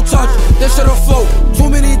 Yo, touch, this shit'll float. Too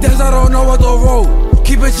many days, I don't know what the road.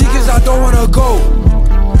 Keep it G cause I don't wanna go.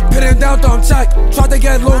 Pin him down, thumb check. Try to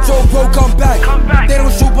get low, Joe bro, come back. They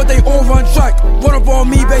don't shoot, but they all run track. Run up on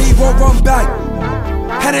me, but he won't run back.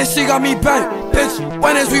 Hennessy got me back. bitch,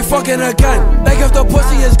 when is we fucking again? Like if the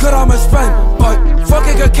pussy is good, I'ma spend. But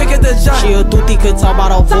fucking could kick it the jump. She a duty, could talk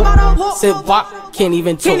about a vote. Sit back, can't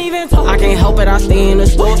even talk. I can't help it, I stay in the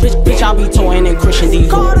store. Bitch, I be toying in Christian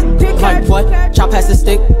Dior. Like what? Chop past the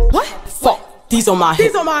stick? What? Fuck. These on my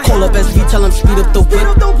hip. Call up SV, tell him speed up the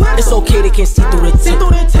whip. It's okay, they can't see through the tip.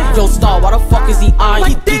 Yo, Star, why the fuck is he on?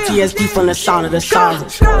 He PTSD from the sound of the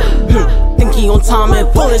sirens. Think he on time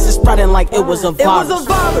and bullets is spreading like it was a virus.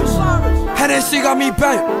 Hennessy got me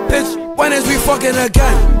bent, bitch. When is we fucking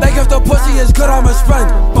again? Like if the pussy is good, I'ma spend.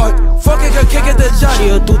 But fucking could kick it the jump. She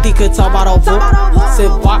a duty, could talk about a vote. Sit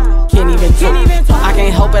back, can't even talk. I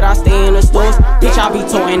can't help it, I stay in the stores. Bitch, I be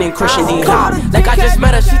toying in Christian Dior. Like I just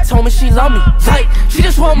met her, she told me she love me. Like, she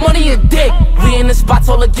just want money and dick. We in the spot,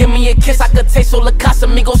 told her give me a kiss. I could taste all the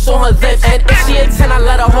Casamigos on her lips. And if she a 10, I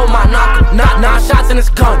let her hold my knocker. Not 9 shots in his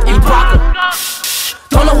gun, Ibaka.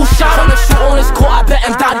 Don't know who shot on the shoot on his court, I bet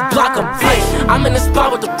M.Dotty block him. Like, I'm in the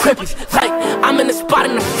spot with the crippies. Like, I'm in the spot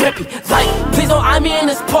in the frippy. Like, please don't eye me in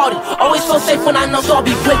this party. Always feel safe when I know, so I'll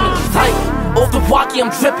be with me. Like, off the walkie,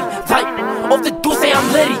 I'm drippy. Like, off the do say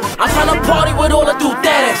I'm litty. I'm tryna party with all the do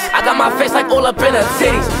that. I got my face like all up in her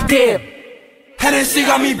titties. Damn. Hennessy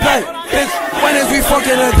got me bent, bitch. When is we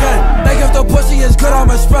fucking again? Like if the pussy is good,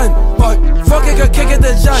 I'ma spend. But fucking could kick it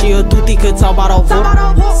the jump. She a duty, could talk about a vote.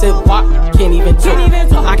 Sit back, can't even talk.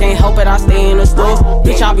 I can't help it, I stay in the stores.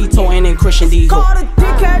 Bitch, I be toying in Christian Dior.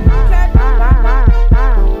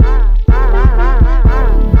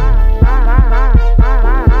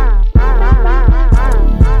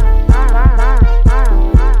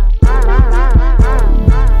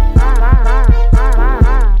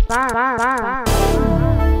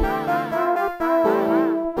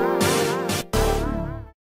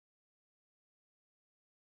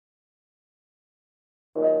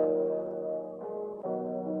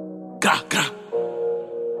 Gra, gra.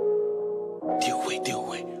 Deal with.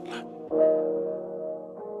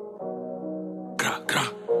 Gra, gra.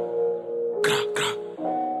 Gra, gra.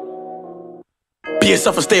 Be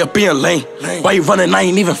yourself and stay up being lame. Why you running, I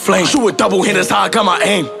ain't even flame. Shoot with double handers, how I got my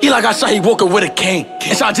aim. He like I shot, he walking with a cane.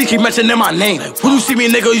 And Shot G keep mentioning my name. When you see me,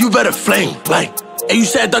 nigga, you better flame. Like, and you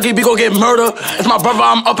said Dougie B gon' get murdered. It's my brother,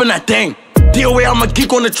 I'm up in that thing. DOA, I'm a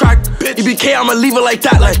geek on the track. EBK, I'ma leave it like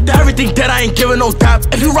that. Everything dead, I ain't giving no dap.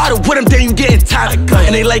 If you ride it with him, then you getting tapped.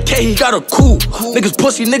 And they like, K, he got a cool. Niggas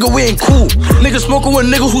pussy, nigga, we ain't cool. Niggas smoking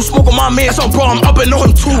with niggas who smoke on my man. So bro, I'm up and know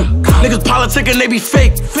him too. Niggas politicking, they be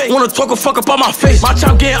fake. Wanna talk a fuck up on my face. My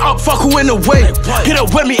chop getting up, fuck who in the way. Get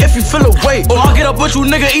up with me if you feel away. Or I'll get up with you,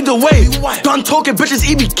 nigga, either way. Done talking, bitches,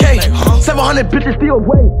 EBK. 700 bitches, still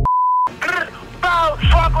away.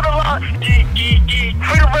 Fuck with the law, free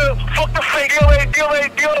the real, fuck the fake,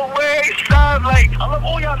 DOA, style, like, I love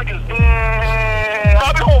all y'all niggas,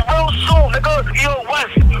 I'll be home real soon, nigga, yo,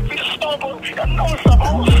 West, we just stomp on, I know it's up,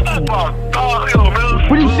 I'm step on, yo, real.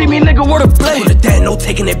 When you see me, nigga, word of play. Put it dead, no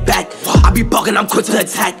taking it back. I be bugging, I'm quick to the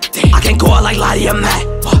attack. I can't go out like Lottie, I'm mad.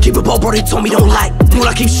 Keep it ball, bro, they told me don't like. When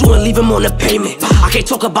I keep shooting, leave him on the pavement. I can't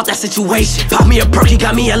talk about that situation. Pop me a perk, he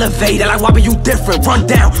got me elevated. Like, why be you different? Run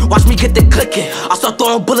down, watch me get the clicking. I start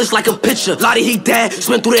throwing bullets like a pitcher. Lottie, he dead,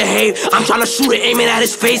 swim through the hay. I'm trying to shoot it, aiming at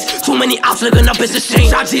his face. Too many ops looking up, it's a shame.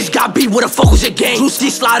 Shot G's got beat with a focus your game. Juicy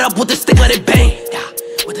slide up with the stick, let it bang.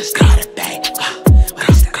 With the stick, let it bang.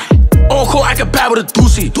 On call, acting bad with a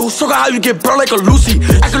doozy. Talk how you get burned like a Lucy.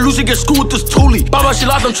 Acting Lucy, get screwed with this toolie. Baba, she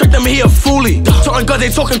lost them, tricked them, he a foolie. Talking guns, they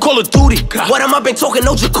talking Call of Duty. What am I been talking,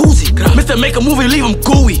 no jacuzzi. Mr. Make a movie, leave him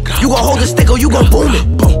gooey. You gon' hold the stick or you gon' boom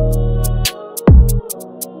it. Boom.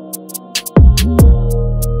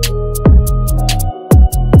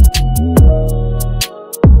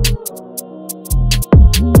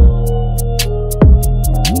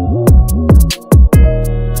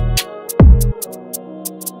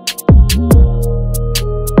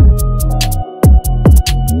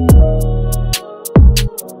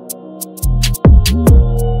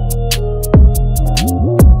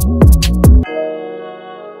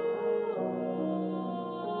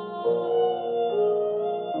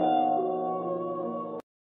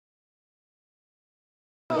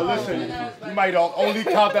 But listen, you might the only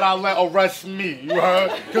cop that I let arrest me, you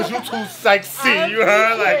heard? Cause you too sexy, you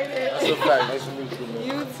heard? Like, that's a fact. Nice to meet you, man.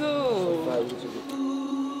 You too.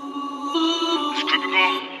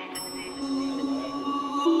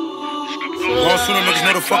 All sooner niggas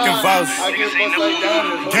know the fucking vibes.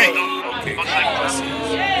 Gang.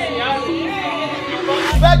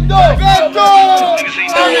 Back door! Back door!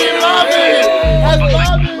 Hey, Bobby!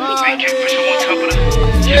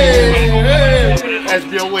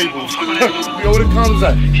 SBO labels. You know what it comes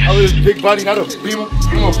at? I was big body, not a beamer.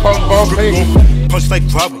 I'm a punk bomb pain. Punch like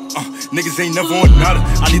rubber. Niggas ain't never on nada.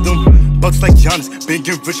 I need them bucks like Giannis. Been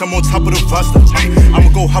getting rich, I'm on top of the roster. I'ma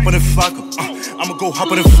go hop on the Flocka. I'ma go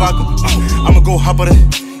hop on the Flocka. I'ma go hop on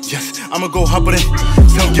the. Yes, I'ma go hop on it.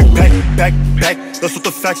 Tell him get back, back, back. That's what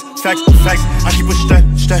the facts. I keep a stack.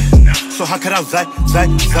 So how could I lie?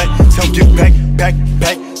 Tell him get back, back,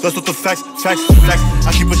 back. That's what the facts. I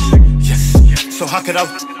keep a yes. So how could I?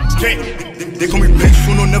 They call me big,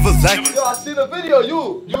 soon or never lack. Yo, I see the video.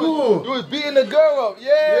 You was beating the girl up.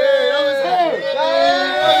 Yeah, that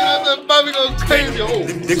was him. Bobby goes crazy.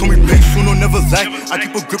 They call me big, soon or never lack. I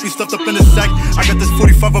keep a grippy stuffed up in the sack. I got this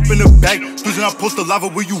 45 up in the bag. Losing, I post the lava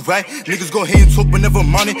where you at. Niggas go ahead and talk, but never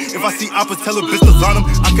mind it. If I see Oppa, tell a bitch to line them.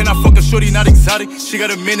 I cannot fuck a shorty, not exotic. She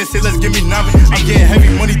got a man and say, let's give me 9. I'm getting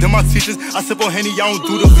heavy money than my teachers. I sip on Henny, I don't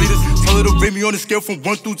do the leaders. Tell her to rate me on a scale from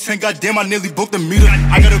 1 through 10. Goddamn, I nearly broke the meter.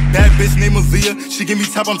 I got a bad bitch named Aaliyah. She give me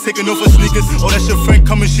top, I'm taking off her sneakers. Oh, that's your friend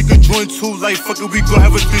coming, she can join too. Like, fuck it, we gon'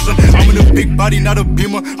 have a threesome. I'm in a big body, not a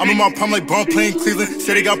beamer. I'm in my prime like Braun playing Cleveland.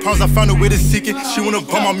 Say they got problems, I found a way to seek it. She wanna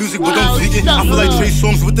bump my music, but don't leak it. I feel like Trey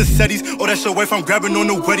Songz with the setties. Oh, that's your wife, I'm grabbing on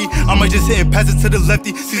the weddy. I might just hit and pass it to the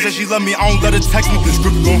lefty. She said she love me, I don't let her text me. This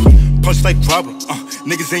grip gon' punch like robber.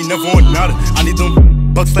 Niggas ain't never on nada. I need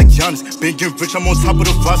them bucks like Giannis. Been getting rich, I'm on top of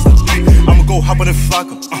the roster. I'ma go hop on the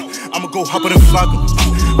Flocka. I'ma go hop on the Flocka.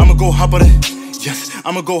 I'ma go hop on the. Yes,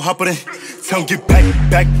 I'ma go hop on it. Tell him get back,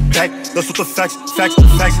 back, back. That's what the facts. I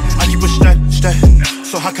keep a stack.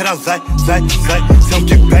 So how could I lie? Tell him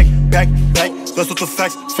get back, back, back. That's what the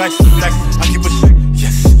facts. I keep a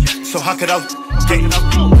yes. So how could I get it out?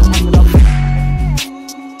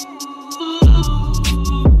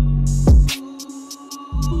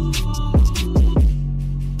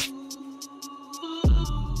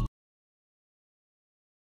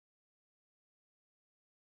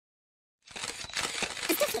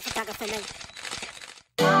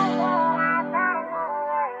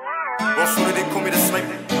 Well, sooner they call me the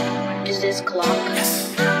sniper. Is this clock?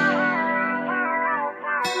 Yes.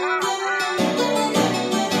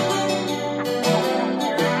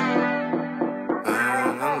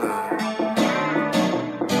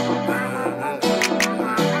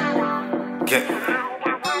 Get.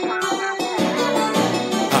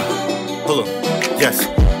 Hold on. Yes.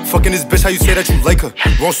 Fucking this bitch, how you say that you like her?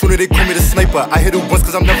 Wrong, sooner they call me the sniper. I hit her once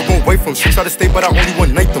cause I'm never gon' wait from. She try to stay but I only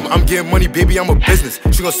one night them. I'm getting money, baby, I'm a business.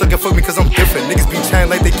 She gon' suck and fuck me cause I'm different. Niggas be chatting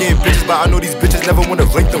like they getting bitches, but I know these bitches never wanna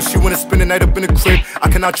link them. She wanna spend the night up in the crib.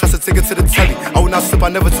 I cannot trust her, take her to the telly. I would not slip, I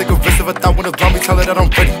never take a risk. If I thought wanna grind me, tell her that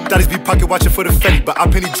I'm ready. Daddies be pocket watching for the Fetty, but I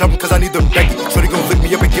penny jumping cause I need the Becky. Shorty gon' lick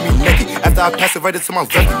me up and get me naked. After I pass it right into my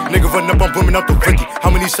lefty. Nigga run up, I'm booming out the Ricky.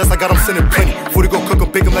 How many shots I got, I'm sending plenty. 40 go cook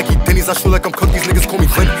him, bake him like he Denny's. I show like I'm cooked, these niggas call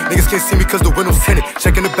me Lenny. Niggas can't see me cause the window's tinted.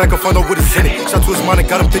 Check in the back, I find out what is in it. Shot to his mind and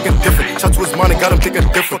got him thinking different. Shot to his mind and got him thinking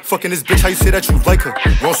different. Fucking this bitch, how you say that you like her?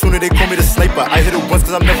 Wrong, sooner they call me the sniper. I hit her once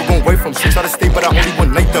cause I'm never gon' wait from. She try to stay but I only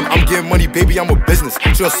one night them. I'm getting money, baby, I'm a business.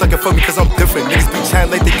 She gon' suck and fuck me cause I'm different. Niggas be chatting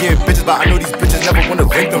like they getting bitches, but I know these bitches never wanna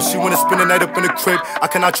link them. She wanna spend the night up in the crib. I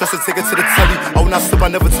cannot trust her, take her to the telly. I will not slip, I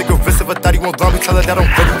never take a risk. If I thought he won't grind me, tell her that I'm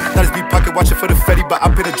ready. Daddies be pocket watching for the Fetty, but I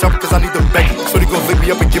pay the jump cause I need the Becky. Shorty gon' lick me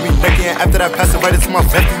up and give me naked, and after that pass it right into my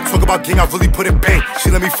lefty. Talk about gang, I really put in pain. She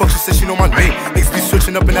let me fuck, she said she know my name. Niggas be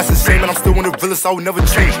switching up and that's insane, and I'm still one of the realest, I will never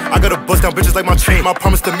change. I gotta bust down bitches like my chain. My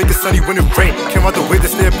promise to make it sunny when it rain. Came out the way to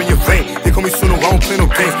stay up in your vein. They call me sooner, I don't play no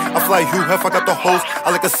games. I fly Hugh Hef, I got the hoes. I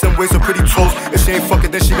like a sim ways with pretty toes. If she ain't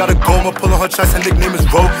fucking, then she gotta go. I'ma pull on her chest, her nickname is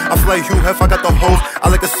Ro. I fly Hugh Hef, I got the hoes. I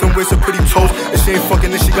like a sim ways with pretty toes. If she ain't fucking,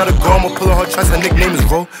 then she gotta go. I'ma pull on her chest, her nickname is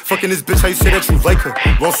Ro. Fucking this bitch, how you say that you like her?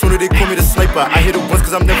 Wrong, sooner they call me the sniper. I hit her once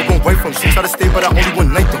cause I'm never gon' wait from. She try to stay but I only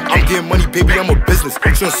one night them. I'm getting money, baby, I'm a business.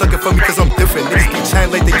 She gon' suck it for me cause I'm different. Niggas be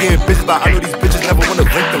chatting like they getting bitches, but I know these bitches never wanna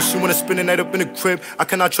link them. She wanna spend the night up in the crib. I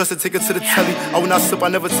cannot trust her, take her to the telly. I will not slip, I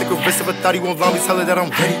never take a risk. If I thought he won't lie me, tell her that I'm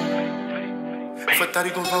ready. If I thought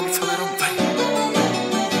he gon' lie me, tell her that I'm ready.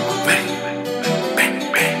 I'm ready.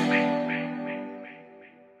 Bang, bang.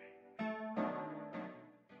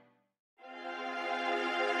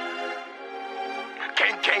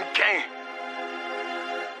 Gang.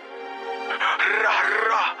 Rah,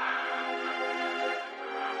 rah.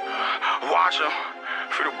 Watch him.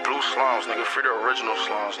 Free the blue slimes, nigga. Free the original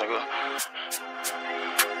slimes, nigga.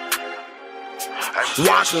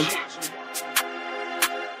 Watch him.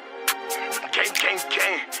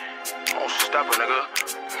 Gang. Oh, stepper,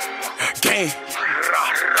 nigga. Gang.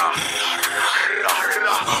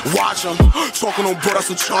 Watch him, talking on board, that's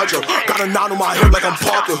a charger. Got a 9 on my hip like I'm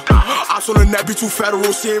Parker. Eyes on the net, be too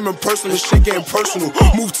federal, see him in person, this shit getting personal.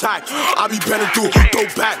 Move tight, I be bending through, throw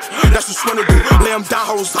back, that's what swinning do. Lay him down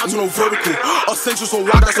horizontal, no vertical. Essentials on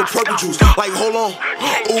rock, that's a purple juice. Like, hold on,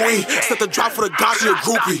 ooh-wee, set the drop for the god, she a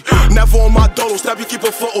groupie. Never on my dolo, steppy, keep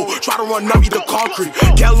a foot, try to run up, eat the concrete.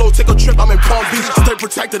 Get low, take a trip, I'm in Palm Beach. Stay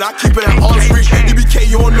protected, I keep it at arm's reach. EBK,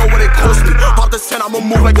 you don't know what it cost me. Pop the 10, I'ma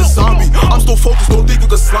move like a zombie. I'm still focused, don't think you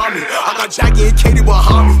can slime me. I got Jackie and Katie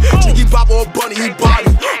behind me. Jiggy Bop or Bunny, he body.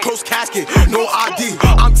 Close casket, no ID.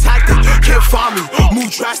 I'm tactic, can't find me.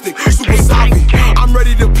 Move drastic, super zombie. I'm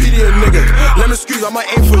ready to beat a nigga. Let me excuse, I'ma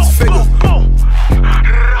aim for his figure.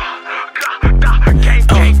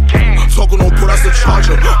 Talking on board, that's the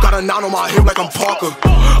charger. Got a 9 on my hip like I'm Parker.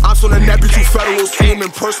 I'm on the net, be too federal. See him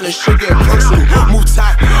in person and shit getting personal. Move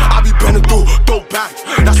tight, I be bending through, throw back.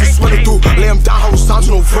 That's what sweating through. Lay him down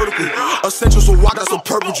horizontal, no vertical. Essentials on rock, that's a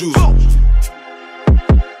purple juice.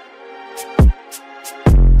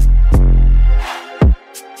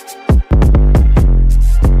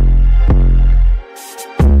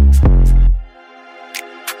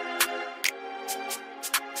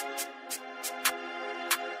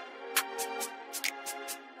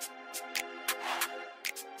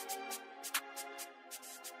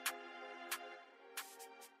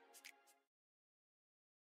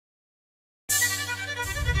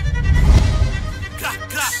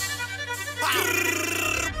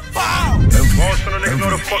 Most of the niggas know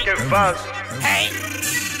the fucking vibes. Hey.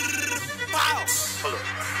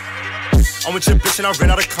 I'm with your bitch and I ran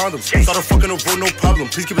out of condoms. Started fucking a road, no problem.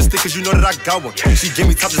 Please give a stick cause you know that I got one. She gave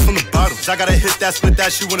me top just from the bottom. I gotta hit that, split that.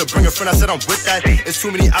 She wanna bring a friend, I said I'm with that. It's too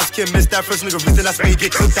many ops, can't miss that. First nigga reason, that's why you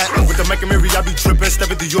get cooked at. With the Mike and Mary, I be drippin',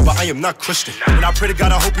 stepping through you, but I am not Christian. And I pray to God,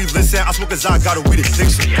 I hope he listen. I smoke as I got a weed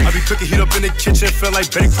addiction. I be cooking heat up in the kitchen, feel like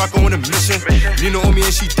Betty Crocker on a mission. Nina on me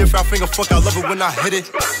and she different, I finger fuck, I love it when I hit it.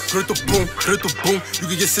 Put it to boom, put it to boom. You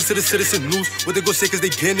can get sent to the citizen news. What they go say cause they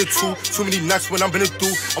getting it too. Too many knocks when I'm been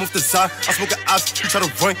through. I'm off the side, I smoke an ops. Try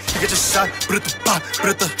to run, you get your shot, put it to pop,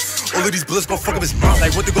 put it to. All of these bullets gon' fuck up his mouth.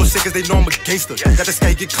 Like what they gon' say cause they know I'm a gangster. Got this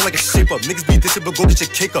guy, get cut like a shape up. Niggas be dissing, but go get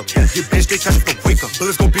your cake up. Get bitch, they catch up the wake up.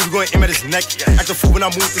 Bullets gon' be, we gon' aim at his neck. Act a fool when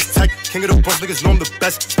I move this tech. King of the Bronx, niggas know I'm the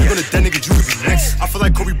best. Speak on the dead nigga, you could be next. I feel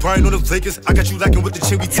like Kobe Bryant on the Lakers. I got you lacking with the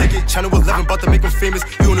chin, we take it. Channel 11, bout to make him famous.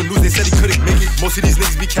 You on the news, they said he couldn't make it. Most of these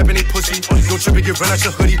niggas be capping they pussy. Don't trip and get run out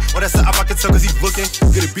your hoodie. Oh, that's the op, I can tell cause he looking.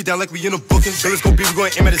 Get a beat down like we in a booking. Bullets gon' be, we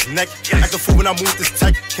gon' aim at his neck. Act a fool when I move this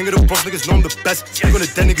tech. King of the Bronx, niggas know I'm the best. Speak on the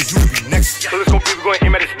dead niggas, you could be next. So it's gon' be, we gon'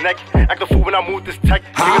 aim at his neck. Act a fool when I move this tech.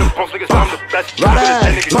 King of the Bronx, niggas know I'm the best.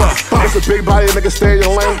 It's a big body, nigga, stay in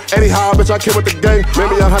your lane. Anyhow, bitch, I came with the gang.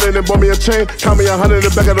 Made me 100 and bought me a chain. Count me 100 in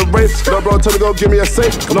the back of the race. No, bro, tell me go give me a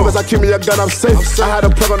safe. As long as I keep me a gun, I'm safe. I had a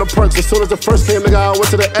plug on the perks. As soon as the first came, nigga, I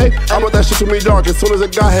went to the A. I brought that shit to New York. As soon as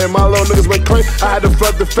it got here, my little niggas went crazy. I had to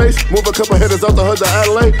flood the face. Move a couple hitters out the hood to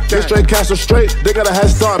LA. Get straight cash or straight. They got a head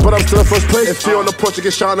start, but I'm still in first place. If you on the porch, you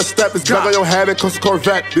get shot on the step. It's back on your head and cost a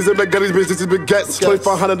Corvette. These are big gutties, bitch, these are big gets.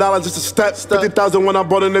 $2,500 just a step. 50,000 when I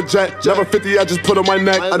bought in the jet. Never 50, I just put on my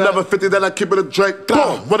neck. I never 50, then I keep it a Drake.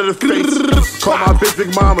 Boom, one of the face. Call my bitch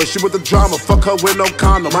Big Mama, she with the drama. Fuck her with no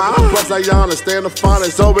condom. Plus Ayana, stay in the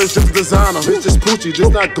finest, always just designer. Bitch is Poochie, this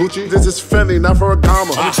not Gucci. This is Fendi, not for a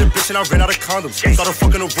Gama. I'm with your bitch and I ran out of condoms. Started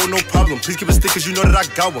fucking a road, no problem. Please give a stick cause you know that I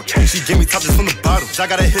got one. She gave me top just from the bottom. I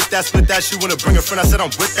gotta hit that, split that. She wanna bring a friend, I said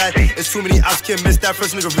I'm with that. It's too many ops, can't miss that.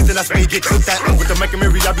 First nigga reason, that's why you get cooked at. With the Mike and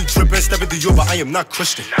Mary, I be drippin', stepping through you, but I am not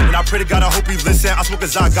Christian. And I pray to God, I hope he listen. I smoke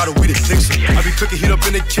as I got a weed addiction. I be cooking heat up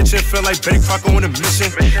in the kitchen, feel like Betty Crocker on a mission.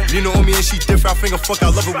 Nina on me and she different, I finger fuck, I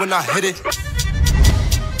love it when I hit it.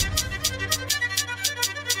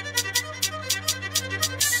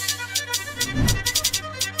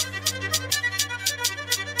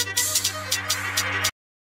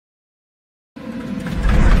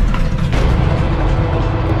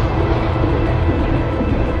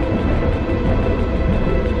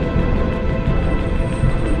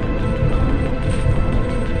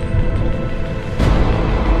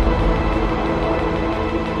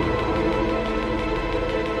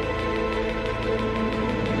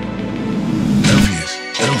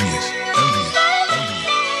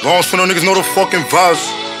 Long so no niggas know the fucking vibes.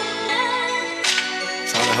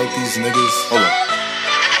 Trying to help these niggas. Hold up.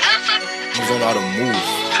 Niggas don't know how to move.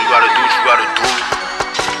 You gotta do what you gotta do.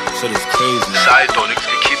 Shit is crazy. Side though, niggas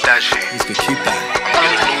can keep that shit. Niggas can keep that. Get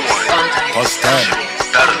a new one. Bust down.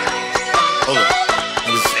 Better. Hold up.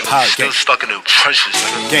 Niggas I'm still stuck in the trenches,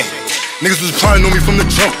 nigga. Gang. Niggas was trying on me from the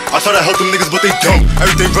jump. I try to help them niggas, but they dumb.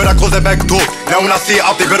 Everything red, I close that back door. Now when I see it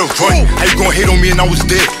out, they better run. How you gon' hate on me and I was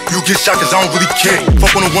dead? You get shot cause I don't really care.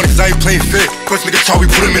 Fuck on the one cause I ain't playing fair. First nigga try,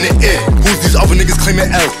 we put him in the air. Who's these other niggas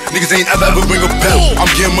claiming L? Niggas ain't ever ring a bell.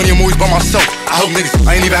 I'm getting money, I'm always by myself. I help niggas,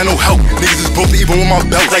 I ain't even had no help. Niggas is broke even with my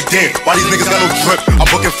belt. Like damn, why these niggas got no drip? I'm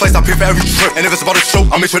booking flights, I pay for every trip. And if it's about a show,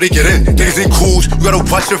 I make sure they get in. Niggas ain't cool, you gotta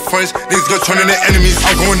watch your friends. Niggas gonna turn into enemies.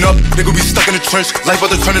 I'm going up, nigga be stuck in the trench. Life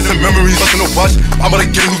about to turn into memories. Bustin' no watch, I'm about to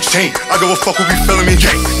get a new chain. I give a fuck who be feeling me.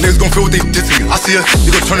 Niggas gon' feel what they did to me. I see a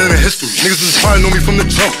nigga turn into history. Niggas was trying on me from the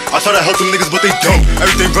jump. I try to help them niggas, but they dumb.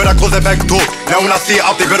 Everything red, I close that back door. Now when I see it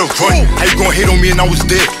out, they better run. How you gon' hate on me and I was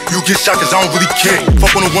dead? You get shot cause I don't really care.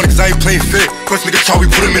 Fuck on the one cause I ain't playing fair. First nigga try,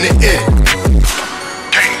 we put him in the air.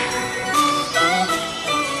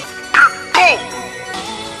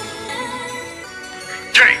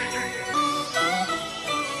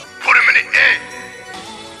 Put him in the air.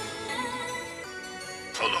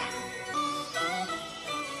 Hold on.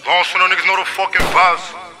 Long so no niggas know the fucking vibes.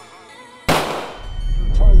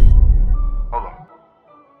 Hold on.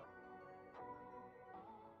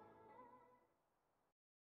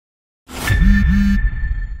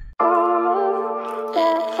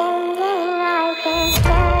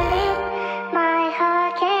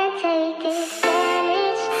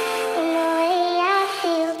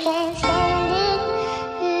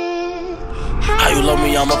 How you love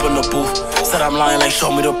me, I'm up in the booth. Said I'm lying, like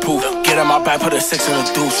show me the proof. Get in my back, put a 6 in the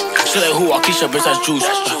deuce. Shit like who, I Keisha, bitch, that's juice.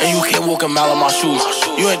 And you can't walk a mile in my shoes.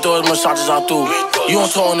 You ain't throw as much shots as I do. You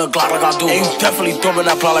don't throw in the Glock like I do. And you definitely throwing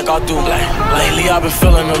that plot like I do. Lately I've been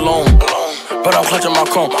feeling alone, but I'm clutching my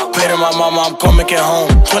chrome. Paid to my mama, I'm gon' make it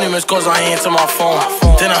home. 20 missed calls, I ain't answer my phone.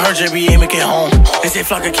 Then I heard JB ain't make it home. They say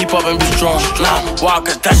Flock can keep up and be strong. Nah, why?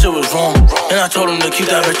 Cause that shit was wrong. Then I told him to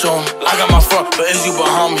keep that bitch on. I got my front, but is you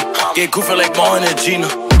behind me? Get goofy like Martin and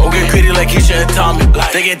Gina. Or get greedy like Keisha and Tommy.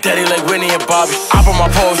 They get daddy like Whitney and Bobby. I put my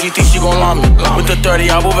pole, she thinks she gon' lie me. With the 30,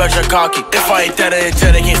 I move extra cocky. If I ain't dead at it,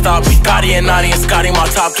 they can't stop me. Gotti and Naughty and Scotty, my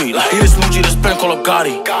top 3. He the smoochie, the spin, call up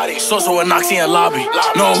Gotti. So with Noxie and Lobby.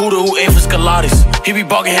 No who ain't for Scalatis. He be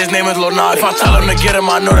bugging, his name is Lil Nadi. If I tell him to get him,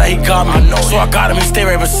 I know that he got me. So I got him, he stay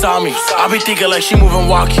right beside me. I be thinking like she moving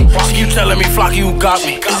walkie. She keep telling me, Flocky, you got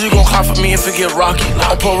me. Is you gon' cry for me if it get rocky?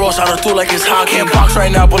 I pull Ross out of through like it's hockey. In box right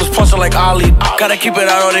now, bullets punching like Ali. Gotta keep it,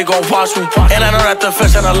 I know they gon' watch me. And I know that the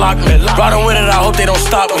fence and the lock me. Riding with it, I hope they don't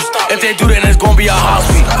stop me. If they do, then it's gon' be a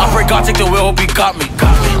hospital. I pray God take the wheel, hope he got me.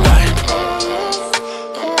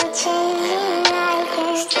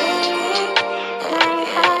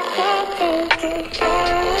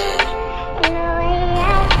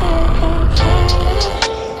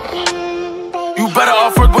 You better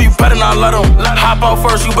off first, but you better not let them. Hop out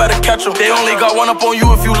first, you better catch them. They only got one up on you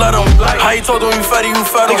if you let them. How you told them you fed him, you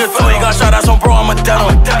fed him. Nigga told he got shot, that's on bro, I'ma dead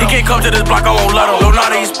him. He can't come to this block, I won't let him. Lil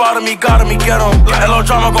Nadi, he spotted me, got him, he get him. L.O.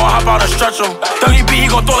 Drama gon' hop out and stretch him. Dougie B, he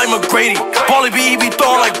gon' throw like McGrady. Paulie B, he be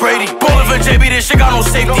throwing like Brady. Ballin' for JB, this shit got no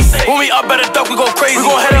safety. When we up at the duck, we go crazy. We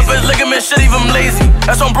gon' head up his ligament, shit, even lazy.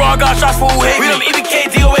 That's on bro, I got shots for who hate me. We them EBK,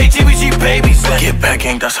 DOA, GBG babies. Get back,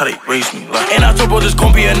 gang, that's how they raise me. And I told bro, this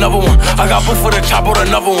gon' be another one. I got booked for the chop or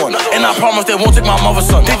another one. And I promise they won't take my mother's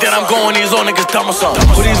son. Think that I'm going, these little niggas dumb or something.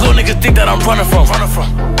 Who these little niggas think that I'm running from? Who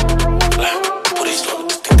these little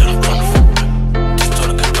niggas think that I'm running from? These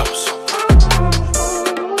little niggas dumb or something.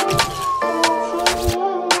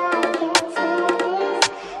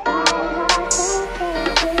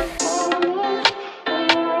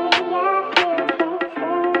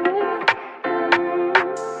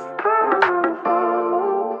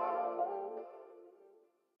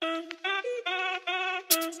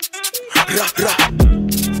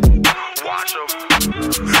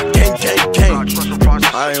 Gang, gang, gang.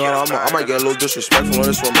 I ain't gonna, I might get a little disrespectful on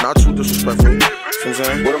this one, but not too disrespectful. You know what I'm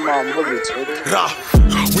saying? What am I moving to?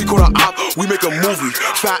 We go to op, we make a movie.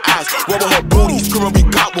 Fat ass, rubber her booty. Screaming, we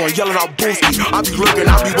got one, yelling out booski. I be looking,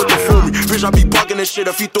 I be with the fury. Bitch, I be bugging this shit.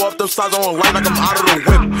 If he throw up them sides, I won't light like I'm out of the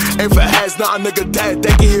whip. Ain't for ass, nah, a nigga dead.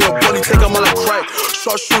 They can hear a bunny, take him on a crack.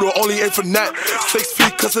 Short shooter, only aim for net. 6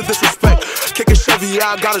 feet, cause of disrespect. Kickin' Chevy,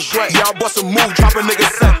 yeah, I got a jet. Yeah, I bust a move, drop a nigga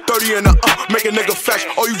set. 30 in the make a nigga fetch.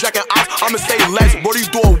 Oh, you jacking ops, I'ma stay legs. Brody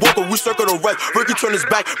do a walker, we circle the rest. Ricky turn his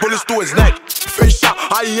back, bullets through his neck. Face shot,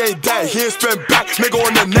 he ain't dead, he ain't spin back. Nigga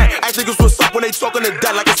on the net. Ask niggas what's up when they talking to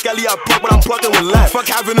dead. Like a skelly, I plug, but I'm plucking with left.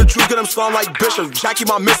 Fuck having the truth, get them slung like Bishop. Jackie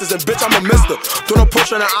my missus, and bitch, I'm a mister. Don't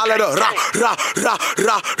push and I let her rah, rah, rah,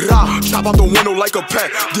 rah, rah. Chop out the window like a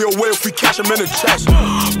pet. Deal away if we catch him in the chest.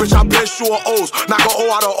 Bitch, I been sure O's. Knock a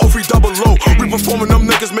O out of O free double low. We performing them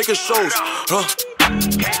niggas making shows.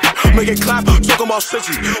 Make it clap, talking about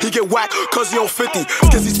 60. He get whacked cause he on 50.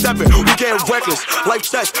 Skizzy steppin', we getting reckless. Like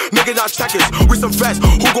chess, nigga not checkers. We some vets,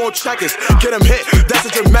 who gon' check us? Get him hit, that's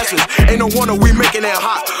just your message. Ain't no wonder we making it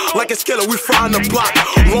hot. Like a skiller, we frying the block.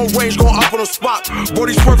 Long range going up on the spot.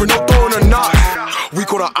 Body swerving, no throwing a knot. We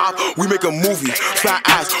call the op, we make a movie. Fat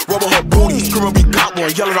ass, rubber her booty. Screaming we got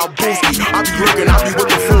one, yelling out booski. I be lurking, I be with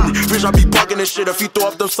the foodie. Bitch, I be bugging this shit. If he throw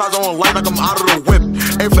up them sides on light like I'm out of the whip.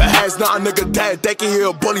 Ain't for ass, not a nigga dead. They can hear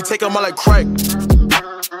a bully, take him out like crack.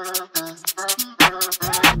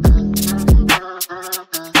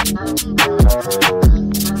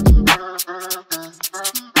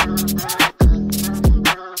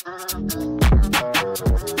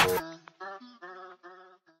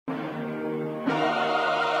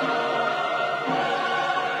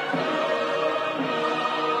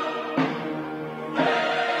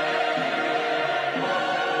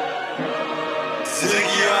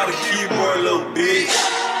 Ziggy out the keyboard, little bitch.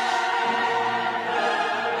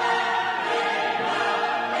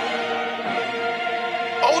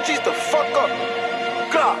 OG's the fuck up.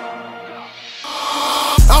 God.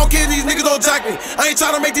 I don't care if these niggas don't jack me. I ain't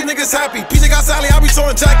tryna make these niggas happy. PJ got Sally, I be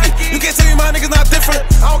showing Jackie. You can't tell me my niggas not different.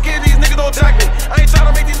 I don't care if these niggas don't jack me. I ain't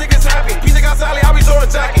tryna make these niggas happy. PJ got Sally, I be showing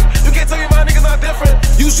Jackie. You can't tell me my niggas not different.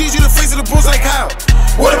 You sees you the face of the bulls like how?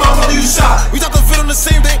 What about mother you shot? We thought to fit on the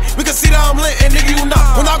same day. We can see that I'm lit and nigga you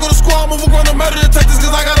not. When I go to school, I'm overgrown to murder detectives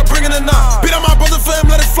cause I gotta bring in a knot. Beat on my brother for him,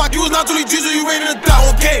 let it flock. You was not Julie Jesus, you ain't in the dot.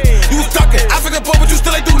 Okay, you was ducking. African pop, but you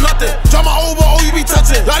still ain't do nothing. Drop my over, oh you be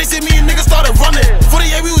touching. Lottie said me and niggas started running.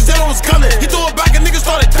 48 we was dead, I was gunning. He threw it back and niggas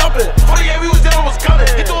started dumping. 48 we was dead, I was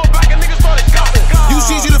gunning. He threw it back and niggas started dumping. You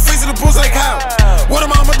sees you the face of the bulls like how? What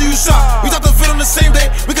am I mother you shot? We thought to fit on the same day.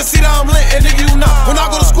 We can see that I'm lit and nigga you not. When I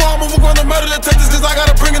go to school, I'm overgrown to murder detectives cause I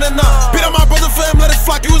gotta bring in a knot. Beat on my brother for him, let it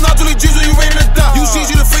flock. You was not Julie Jesus, you ain't in the dot. You sees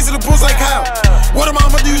you the face of the bulls like how? What am I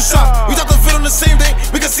mother you shot? We thought to fit on the same day.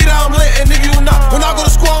 We can see that I'm lit and nigga you not. When I go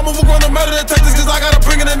to school, I'm overgrown to murder detectives cause I gotta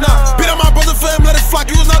bring in a knot. Beat on my brother for him, let it flock.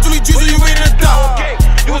 You was not Julie Jesus, you ain't in the dot. Okay,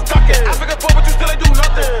 you was ducking. African pop, but you still ain't do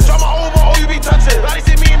nothing. Drop my over, oh you be touching. Lottie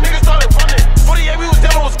said me and niggas started running. 48 we was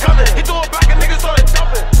dead, I was gunning. He threw it back and niggas started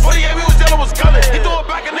dumping. 48 we was dead, I was gunning. He threw it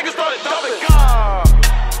back and niggas started dumping.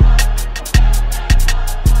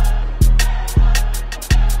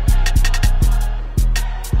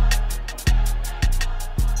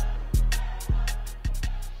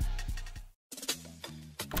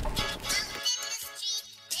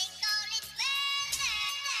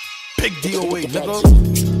 Big DOA, nigga.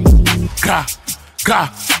 Gra, gra,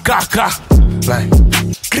 gra, gra. Like,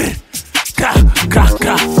 gra, gra, gra,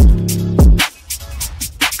 gra.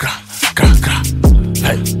 Gra, gra, gra.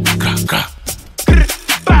 Hey, gra, gra.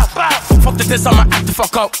 Fuck the diss, I'ma act the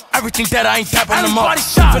fuck up. Everything that I ain't tapping them up.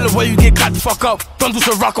 Feel the way you get caught the fuck up. Don't do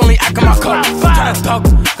some rock, only act in my cup. Try to duck,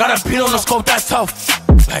 got a beat on the scope, that's tough.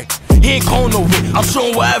 Like, he ain't going nowhere, I'm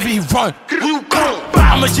showing wherever he run.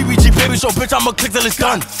 I'm a GBG baby, so bitch, I'ma click till it's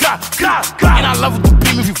done. And I love it to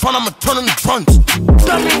beam, if you run, I'ma turn in the front.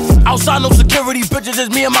 Outside, no security, bitches,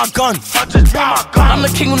 just me and my gun. I'm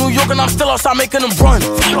the king of New York and I'm still outside making them run.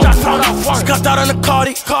 Scuffed out in the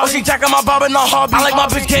Cardi, oh, she jacking my bob and not hobby. I like my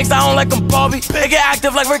bitch gangsta, I don't like them Barbie. They get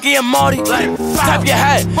active like Ricky and Marty. Tap your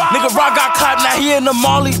head, nigga Rock got clapped, now he in the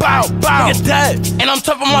Molly. Nigga dead, and I'm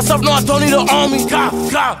tough on myself, no I don't need an army.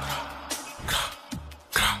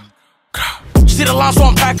 See the line, so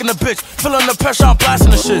I'm packing the bitch. Feeling the pressure, I'm blasting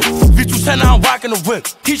the shit. V210, now I'm whacking the whip.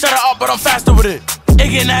 He shut it up, but I'm faster with it. It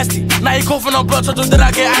get nasty. Now he coughing on blood, so that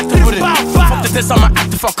I get active with it. Fuck the diss, I'ma act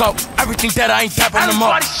the fuck up. Everything that I ain't tapping them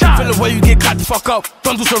up. Feel the way you get caught the fuck up.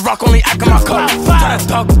 Don't do some rock, only act in my cup. Try to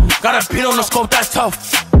duck, got a beat on the scope, that's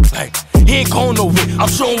tough. Like, he ain't going nowhere, I'm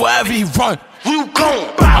showing wherever he run.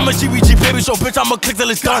 I'm a GBG baby, so bitch, I'ma click till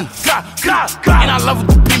it's done. And I love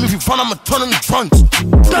it to beam, if you run, I'ma turn in the front.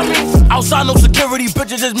 Outside, no security,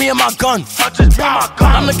 bitches, just me and my gun.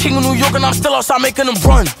 I'm the king of New York and I'm still outside making them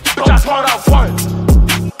run. Bitch, I spawned out one.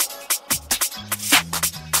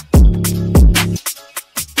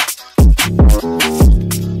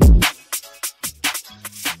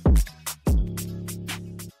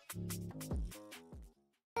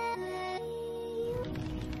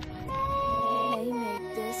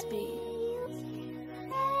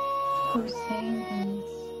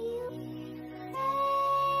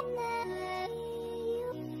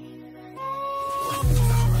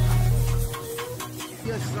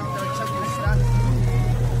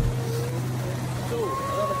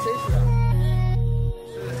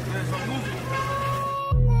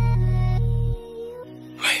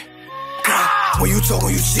 When you talk on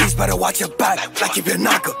you C's, better watch your back. Like keep your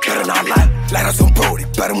knocker, better not lie. Like us on Brody,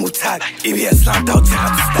 better move tight. EBS slammed out, check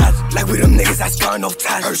out the stats. Like we them niggas that's got enough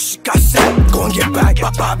ties. Her shit got set, go and get back.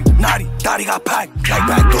 Bobby, n.y.c.d.r.i.l.l got packed. Like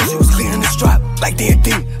back door, she was cleaning the strap. Like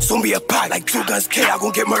D&D, soon be a pack. Like 2 guns K, I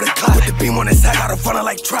gon' get murdered clap. With the beam on his head, got a runner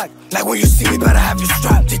like track. Like when you see me, better have your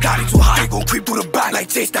strap. G.D.R.I.L.L too high, he gon' creep through the back. Like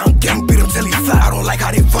chase down gang, beat him till he fat. I don't like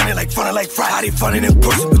how they running like fry. How they running in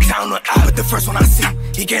person, but count on eye. But the first one I see,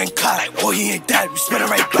 he getting caught. Like, oh, he ain't dead, we spinning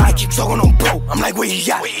right back. Keep talking on bro, I'm like, where he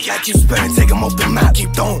at? Like, keep spinning, take him off the map.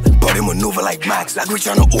 Keep throwing, but he maneuver like Max. Like we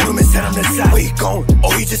tryna order him and send him the side. Where he going?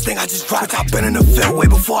 Oh, he just think I just rap. Bitch, I been in the field way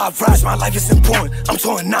before I rap. My life is important, I'm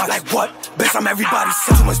touring now. Like what? Bitch, I'm everybody's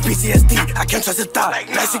son. Too much PTSD, I can't trust a thought. Like,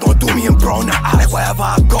 now she gon' do me and bro in the eye. Like wherever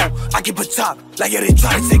I go, I keep a top. Like yeah, they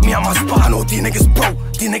try to take me out my spot. I know these niggas broke,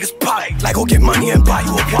 these niggas pop. Like go get money and buy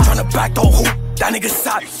you a watch. Tryna back the hoop. That nigga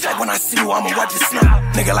shot. Like when I see you, I'ma wipe your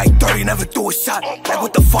snap. Nigga like 30, never do a shot. Like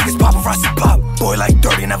what the fuck is paparazzi pop? Boy like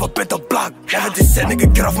 30, never bit the block. Never just said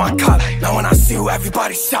nigga get off my cop. Now when I see you,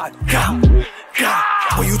 everybody shot. God.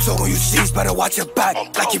 When you talk on you C's, better watch your back.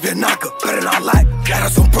 Like keep your knocker, better not lie. Like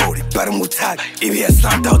us on Brody, better move tight. EBS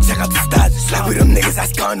slammed out, check out the stats. Like we them niggas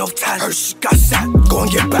that's got enough ties. Her shit got shot, go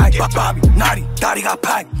and get back. Bobby, n.y.c.d.r.i.l.l got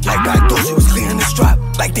packed. Like back door, she was cleaning the strap.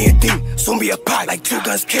 Like D&D, soon be a pack. Like 2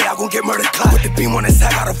 guns K, I gon' get murdered clap. With the beam on his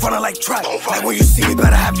head, got a runner like track. Like when you see me,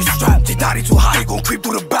 better have your strap. G.D.R.I.L.L too high, he gon' creep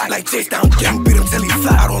through the back. Like chase down gang, beat him till he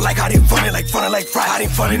flat. I don't like how they running like fry. How they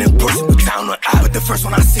running in person, but count on eye. But the first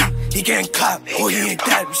one I see, he getting clapped. Oh, he ain't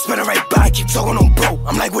dead, we spinning right back. Keep talking on bro,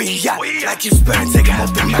 I'm like where he at? Like keep spinning, take him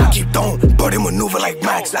off the map. Keep throwing, but he maneuver like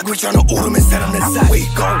Max. Like we tryna order him and send him the side. Where he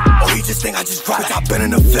going? Oh, he just think I just rap. Bitch, I been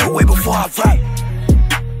in the field way before I rap.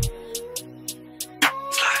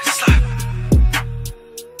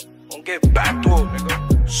 Don't get back to it,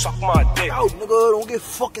 nigga. Suck my dick. Out, nigga. Don't get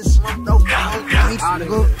fucking smoked out.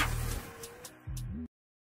 Nigga.